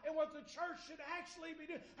about, and what the church should actually be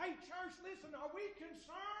doing. Hey, church, listen, are we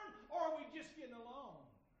concerned or are we just getting along?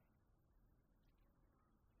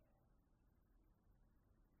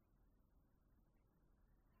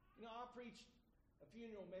 I preached a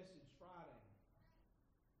funeral message Friday.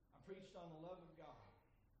 I preached on the love of God.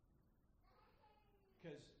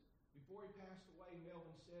 Because before he passed away,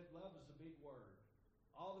 Melvin said, love is a big word.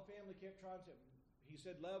 All the family kept trying to say, he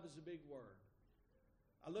said, love is a big word.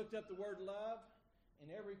 I looked up the word love in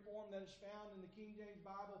every form that is found in the King James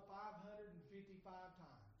Bible 555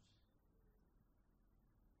 times.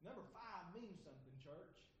 Number 5 means something,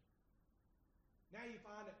 church. Now you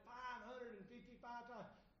find it 555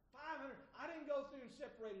 times. 500. I didn't go through and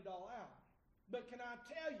separate it all out. But can I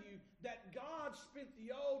tell you that God spent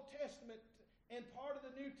the Old Testament and part of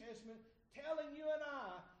the New Testament telling you and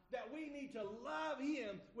I that we need to love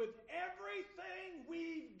Him with everything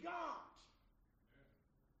we've got.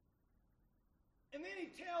 And then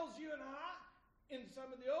He tells you and I, in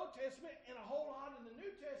some of the Old Testament and a whole lot in the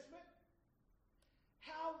New Testament,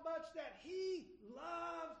 how much that He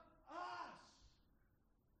loves us.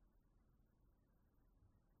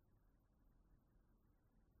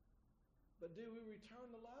 But do we return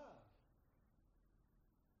the love?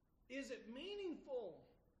 Is it meaningful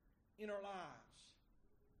in our lives?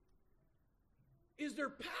 Is there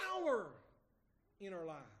power in our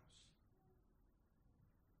lives?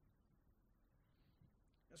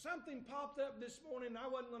 Now, something popped up this morning. I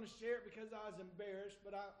wasn't going to share it because I was embarrassed,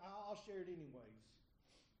 but I'll share it anyways.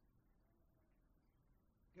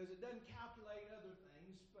 Because it doesn't calculate other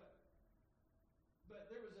things, but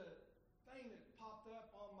there was a thing that popped up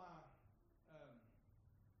on my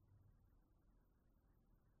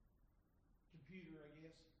computer, I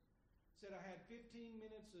guess. Said I had 15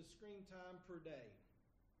 minutes of screen time per day.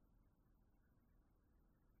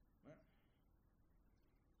 Well,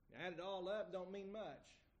 you add it all up, don't mean much.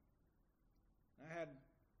 I had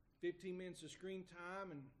 15 minutes of screen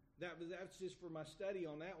time, and that's just for my study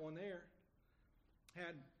on that one there.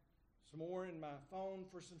 Had some more in my phone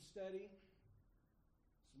for some study,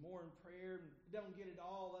 some more in prayer. Don't get it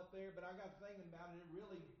all up there, but I got thinking about it. It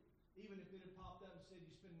really, even if it had popped up and said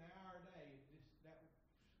you spend an hour a day, that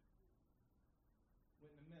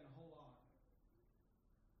wouldn't have meant a whole lot.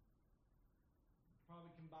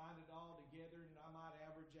 Probably combined it all together, and I might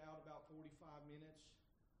average out about 45 minutes.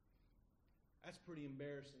 That's pretty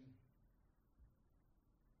embarrassing.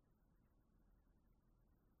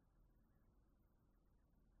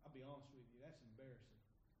 I'll be honest with you, that's embarrassing.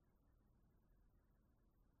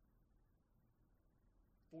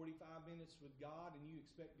 45 minutes with God and you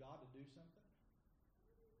expect God to do something?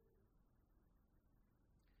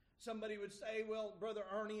 Somebody would say, well, Brother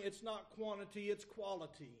Ernie, it's not quantity, it's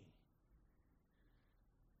quality.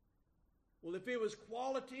 Well, if it was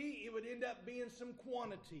quality, it would end up being some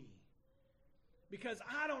quantity. Because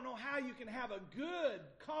I don't know how you can have a good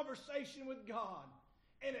conversation with God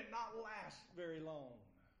and it not last very long.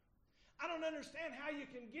 I don't understand how you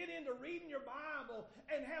can get into reading your Bible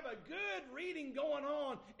and have a good reading going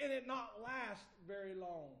on and it not last very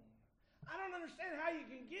long. I don't understand how you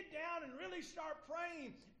can get down and really start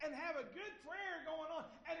praying and have a good prayer going on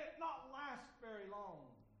and it not last very long.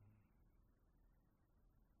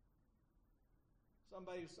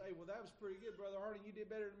 Somebody will say, well, that was pretty good, Brother Artie. You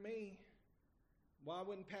did better than me. Well, I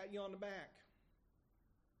wouldn't pat you on the back.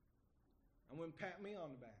 I wouldn't pat me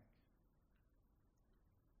on the back.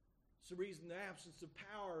 It's the reason the absence of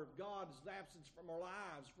power of God is the absence from our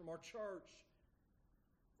lives, from our church,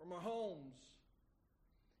 from our homes.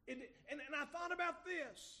 And I thought about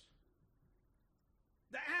this.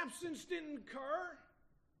 The absence didn't occur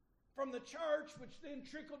from the church, which then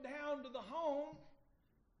trickled down to the home,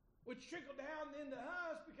 which trickled down into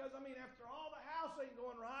us, because, after all, the house ain't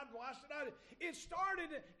going right. Why should I? It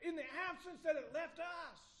started in the absence that it left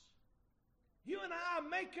us. You and I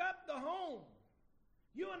make up the home.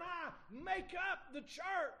 You and I make up the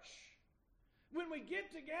church. When we get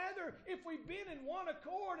together, if we've been in one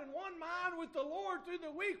accord and one mind with the Lord through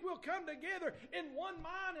the week, we'll come together in one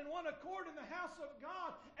mind and one accord in the house of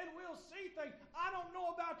God, and we'll see things. I don't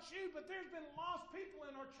know about you, but there's been lost people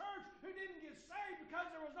in our church who didn't get saved because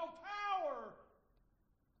there was no power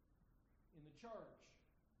in the church.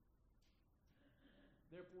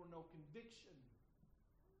 Therefore, no conviction.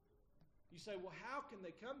 You say, well, how can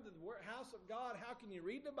they come to the house of God? How can you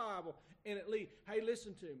read the Bible and it lead? Hey,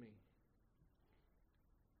 listen to me.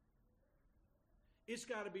 It's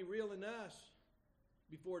got to be real in us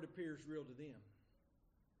before it appears real to them.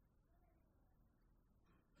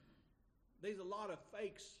 There's a lot of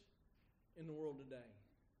fakes in the world today.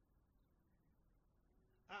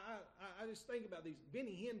 I just think about these.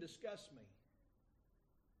 Benny Hinn disgusts me.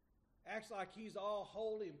 Acts like he's all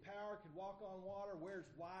holy and power, could walk on water, wears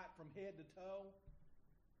white from head to toe.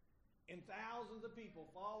 And thousands of people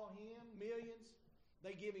follow him, millions.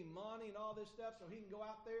 They give him money and all this stuff so he can go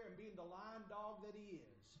out there and be the lying dog that he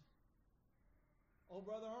is. Oh,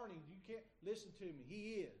 Brother Ernie, you can't listen to me.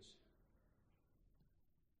 He is.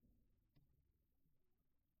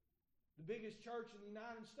 The biggest church in the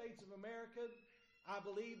United States of America, I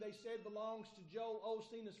believe they said belongs to Joel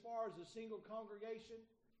Osteen as far as a single congregation,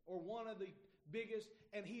 or one of the biggest,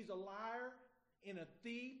 and he's a liar and a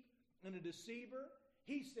thief and a deceiver.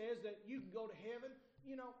 He says that you can go to heaven.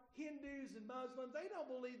 You know, Hindus and Muslims, they don't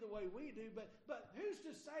believe the way we do, but who's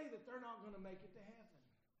to say that they're not going to make it to heaven?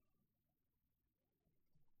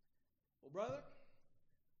 Well, brother,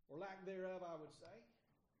 or lack thereof, I would say.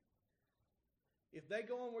 If they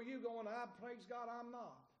going where you going, I praise God I'm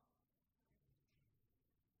not.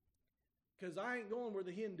 Because I ain't going where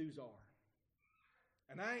the Hindus are.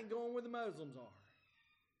 And I ain't going where the Muslims are.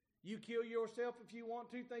 You kill yourself if you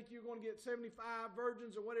want to, think you're going to get 75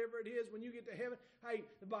 virgins or whatever it is when you get to heaven. Hey,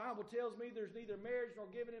 the Bible tells me there's neither marriage nor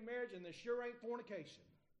giving in marriage, and there sure ain't fornication.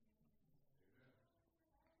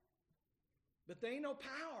 But there ain't no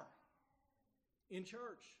power in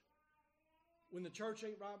church when the church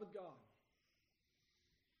ain't right with God.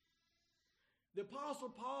 The Apostle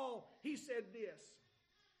Paul, he said this.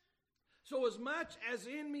 So as much as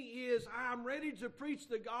in me is, I am ready to preach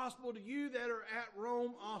the gospel to you that are at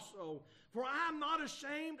Rome also. For I am not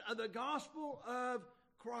ashamed of the gospel of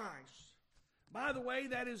Christ. By the way,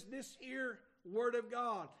 that is this here word of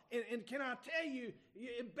God. And can I tell you,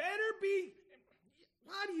 it better be,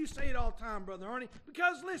 why do you say it all the time, Brother Ernie?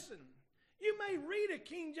 Because listen, you may read a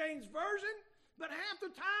King James Version, but half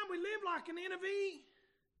the time we live like an NIV.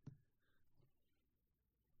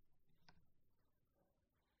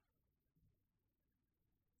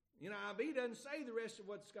 NIV doesn't say the rest of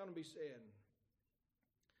what's going to be said.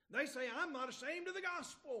 They say, I'm not ashamed of the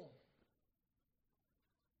gospel.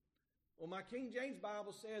 Well, my King James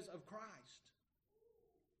Bible says of Christ.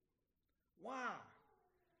 Why?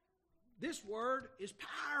 This word is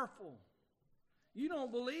powerful. You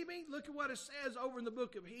don't believe me? Look at what it says over in the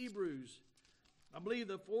book of Hebrews. I believe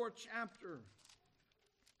the 4th chapter.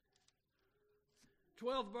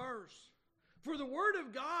 12th verse. For the word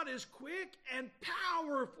of God is quick and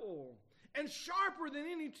powerful, and sharper than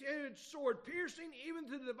any two-edged sword, piercing even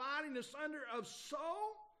to the dividing asunder of soul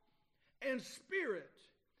and spirit,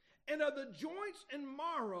 and of the joints and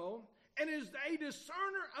marrow, and is a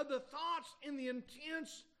discerner of the thoughts and the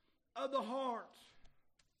intents of the heart.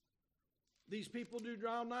 These people do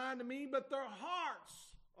draw nigh to me, but their hearts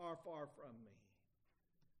are far from me.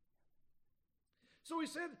 So he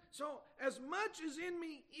said, so as much as in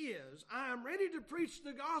me is, I am ready to preach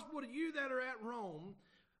the gospel to you that are at Rome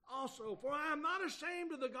also. For I am not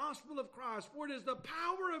ashamed of the gospel of Christ, for it is the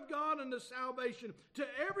power of God unto salvation to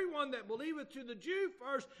everyone that believeth, to the Jew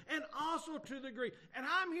first, and also to the Greek. And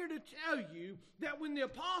I'm here to tell you that when the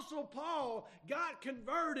Apostle Paul got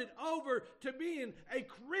converted over to being a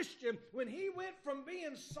Christian, when he went from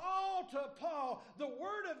being Saul to Paul, the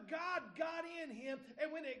Word of God got in him,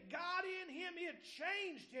 and when it got in him, it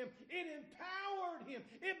changed him. It empowered him.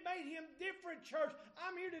 It made him different, church.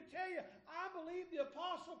 I'm here to tell you, I believe the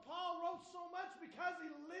Apostle Paul wrote so much because he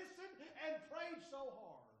listened and prayed so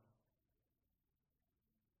hard.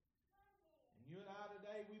 And you and I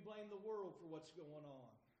today, we blame the world for what's going on.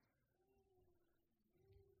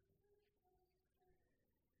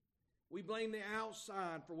 We blame the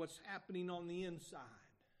outside for what's happening on the inside.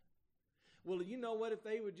 Well, you know what? If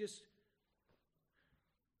they would just...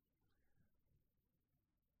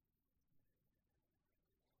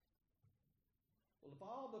 Well, if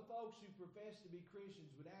all the folks who profess to be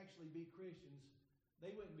Christians would actually be Christians,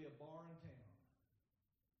 they wouldn't be a bar in town.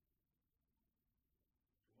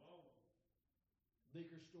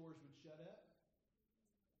 Liquor stores would shut up.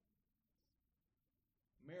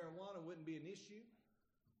 Marijuana wouldn't be an issue.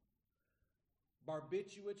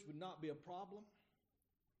 Barbiturates would not be a problem.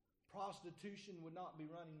 Prostitution would not be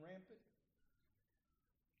running rampant.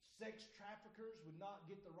 Sex traffickers would not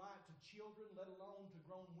get the right to children, let alone to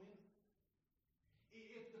grown women.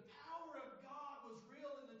 If the power of God was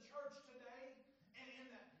real in the church today, and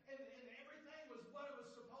everything was what it was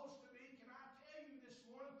supposed to be, can I tell you this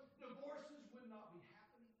morning, divorces would not be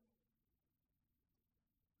happening.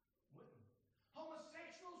 Wouldn't.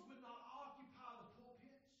 Homosexuals would not occupy the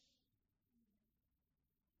pulpits.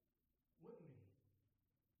 Wouldn't be.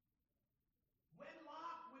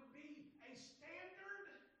 Wedlock would be a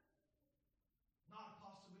standard, not a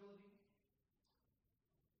possibility.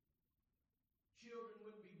 Children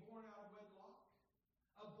wouldn't be born out of wedlock.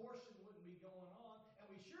 Abortion wouldn't be going on. And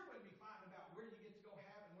we sure wouldn't be fighting about where you get to go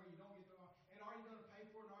have and where you don't get to go. And are you going to pay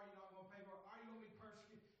for it and are you not going to pay for it? Are you going to be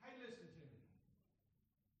persecuted? Hey, listen to me.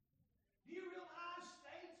 Do you realize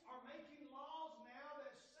states are making laws now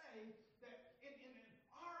that say that in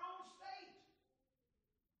our own state,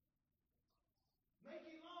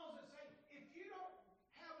 making laws that say if you don't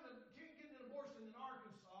can't get an abortion in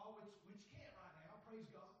Arkansas, which you can't right now, praise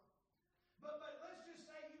God. But let's just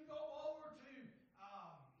say you go over to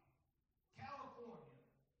California,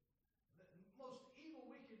 the most evil,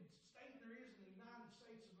 wicked state there is in the United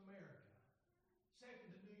States of America, second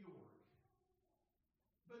to New York.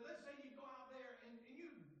 But let's say you go out there and you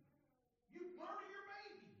murder your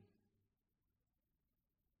baby.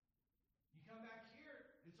 You come back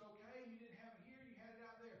here, it's okay, you didn't have it here, you had it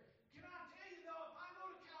out there. Can I tell you though, if I go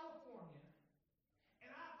to California and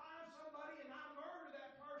I find somebody and I murder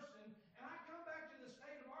that person and I come back to the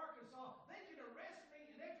state of Arkansas, they can arrest me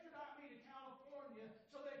and extradite me to California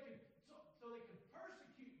so they can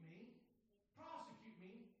persecute me, prosecute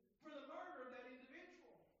me for the murder of that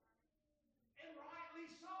individual. And rightly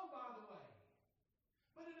so, by the way.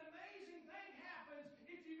 But an amazing thing happens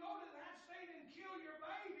if you go to that state and kill your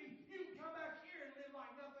baby, you can come back here and live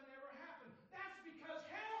like nothing ever happened. That's because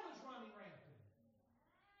hell is running rampant.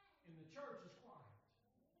 And the church is quiet.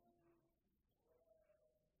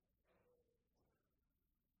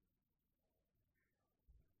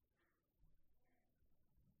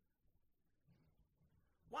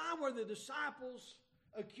 Why were the disciples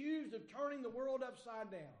accused of turning the world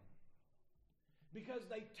upside down? Because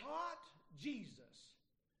they taught Jesus.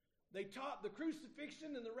 They taught the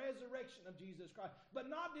crucifixion and the resurrection of Jesus Christ. But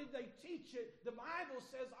not did they teach it. The Bible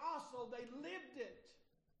says also they lived it.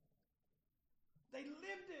 They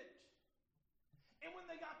lived it. And when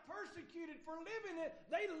they got persecuted for living it,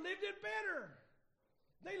 they lived it better.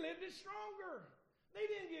 They lived it stronger. They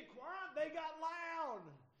didn't get quiet. They got loud.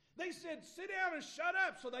 They said, sit down and shut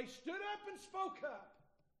up. So they stood up and spoke up.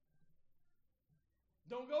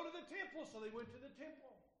 Don't go to the temple. So they went to the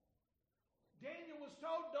temple. Daniel was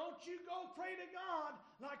told, don't you go pray to God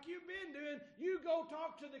like you've been doing. You go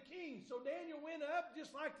talk to the king. So Daniel went up,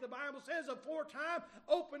 just like the Bible says, aforetime,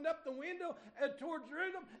 opened up the window towards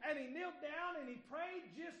Jerusalem, and he knelt down and he prayed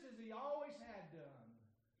just as he always had done.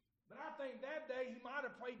 But I think that day he might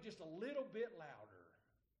have prayed just a little bit louder.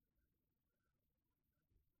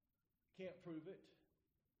 Can't prove it,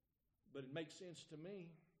 but it makes sense to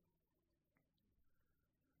me.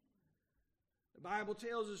 The Bible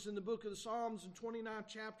tells us in the book of the Psalms in 29th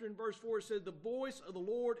chapter in verse 4, it says, the voice of the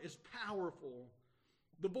Lord is powerful.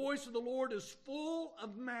 The voice of the Lord is full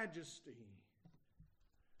of majesty.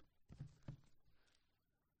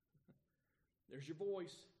 There's your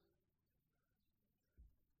voice.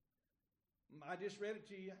 I just read it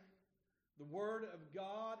to you. The Word of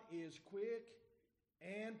God is quick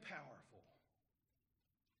and powerful.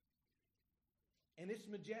 And it's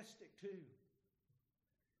majestic too.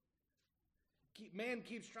 Man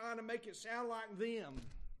keeps trying to make it sound like them.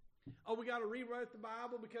 Oh, we got to rewrite the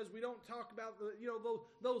Bible because we don't talk about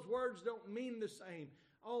those words don't mean the same.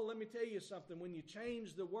 Oh, let me tell you something. When you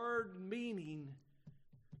change the word meaning,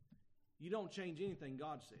 you don't change anything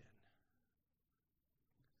God said.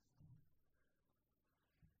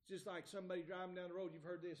 It's just like somebody driving down the road, you've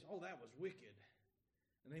heard this, oh, that was wicked.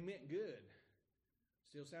 And they meant good.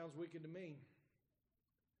 Still sounds wicked to me.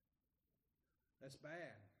 That's bad.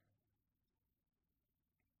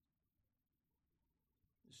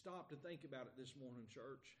 Stop to think about it this morning,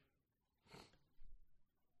 church.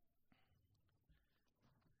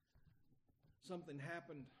 Something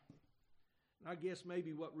happened. And I guess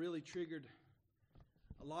maybe what really triggered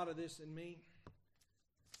a lot of this in me,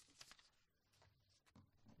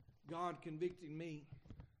 God convicting me.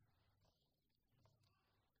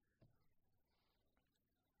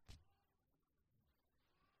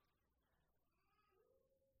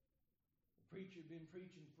 The preacher had been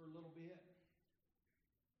preaching for a little bit.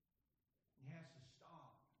 masses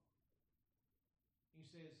stopped. He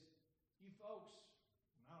says, you folks,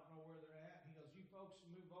 and I don't know where they're at, he goes, you folks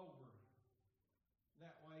move over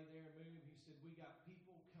that way there, move. He said, we got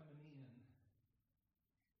people coming in.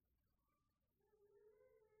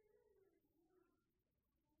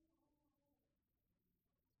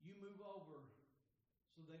 You move over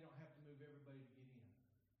so they don't have to move everybody to get in.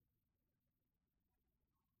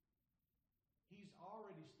 He's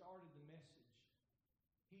already started the message.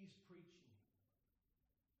 He's preaching.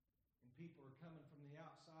 And people are coming from the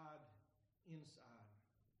outside inside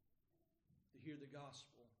to hear the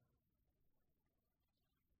gospel.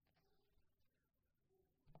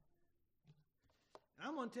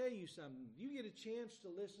 I'm going to tell you something. You get a chance to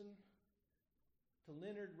listen to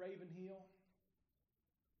Leonard Ravenhill.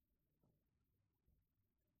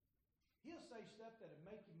 He'll say stuff that'll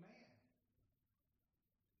make you mad.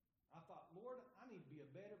 I thought, Lord, I need to be a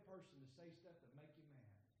better person to say stuff that make you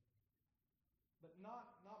mad. But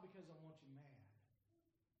not because I want you mad.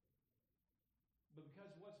 But because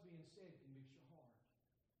what's being said convicts your heart.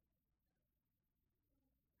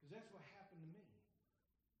 Because that's what happened to me.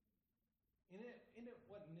 And it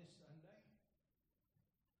wasn't this Sunday.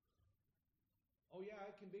 Oh yeah,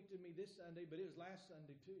 it convicted me this Sunday, but it was last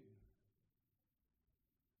Sunday too.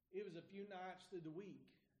 It was a few nights through the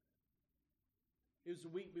week. It was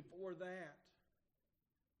the week before that.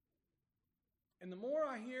 And the more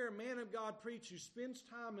I hear a man of God preach who spends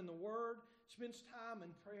time in the Word, spends time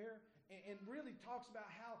in prayer, and really talks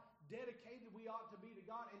about how dedicated we ought to be to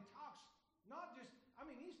God, and talks not just,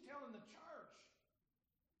 he's telling the church,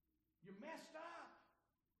 you're messed up.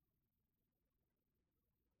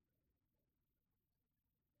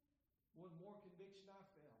 Boy, the more conviction I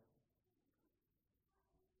felt.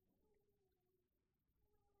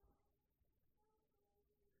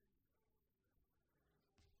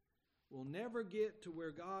 We'll never get to where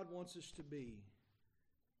God wants us to be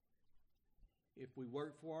if we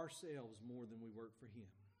work for ourselves more than we work for Him.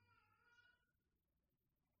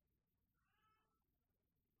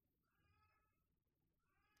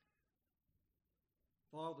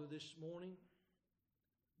 Father, this morning,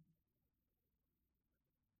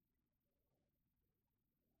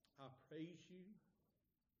 I praise you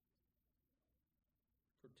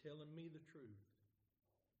for telling me the truth.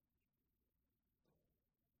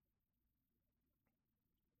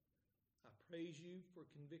 I praise you for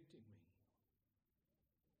convicting me.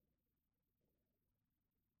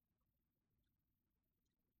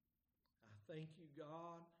 I thank you,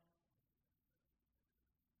 God,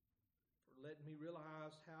 for letting me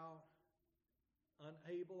realize how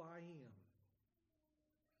unable I am.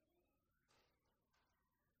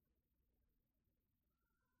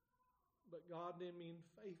 But God, in being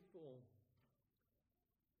faithful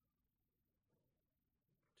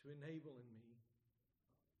to enabling me.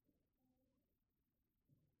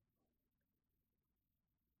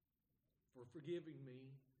 For forgiving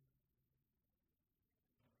me.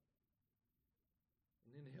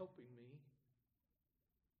 And then helping me.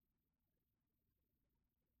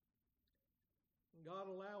 And God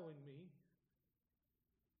allowing me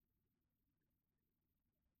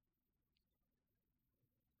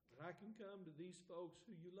that I can come to these folks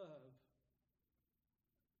who you love,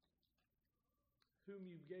 whom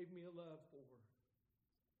you gave me a love for,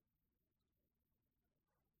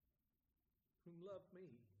 whom love me.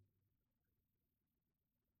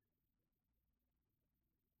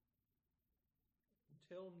 And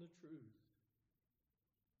tell them the truth.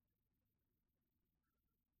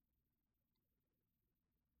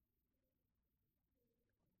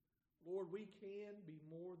 Lord, we can be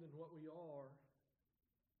more than what we are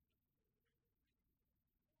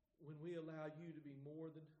when we allow you to be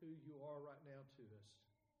more than who you are right now to us.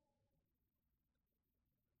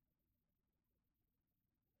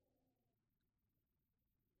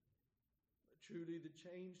 But truly the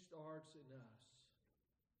change starts in us.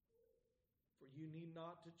 For you need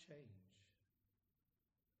not to change.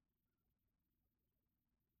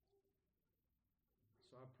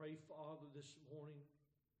 So I pray, Father, this morning,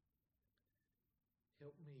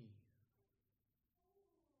 help me.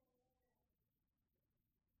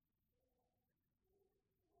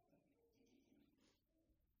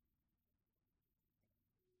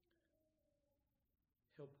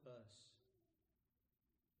 Help us.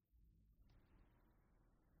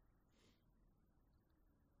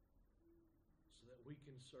 So that we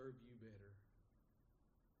can serve you better.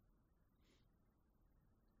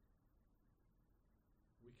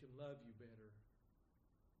 We can love you better.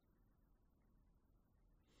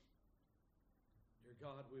 Dear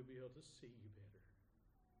God, we'll be able to see you better.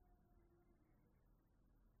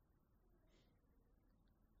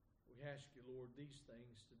 We We ask you, Lord, these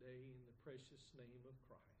things today in the precious name of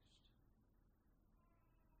Christ.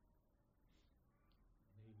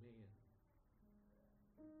 Amen.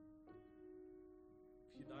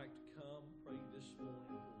 If you'd like to come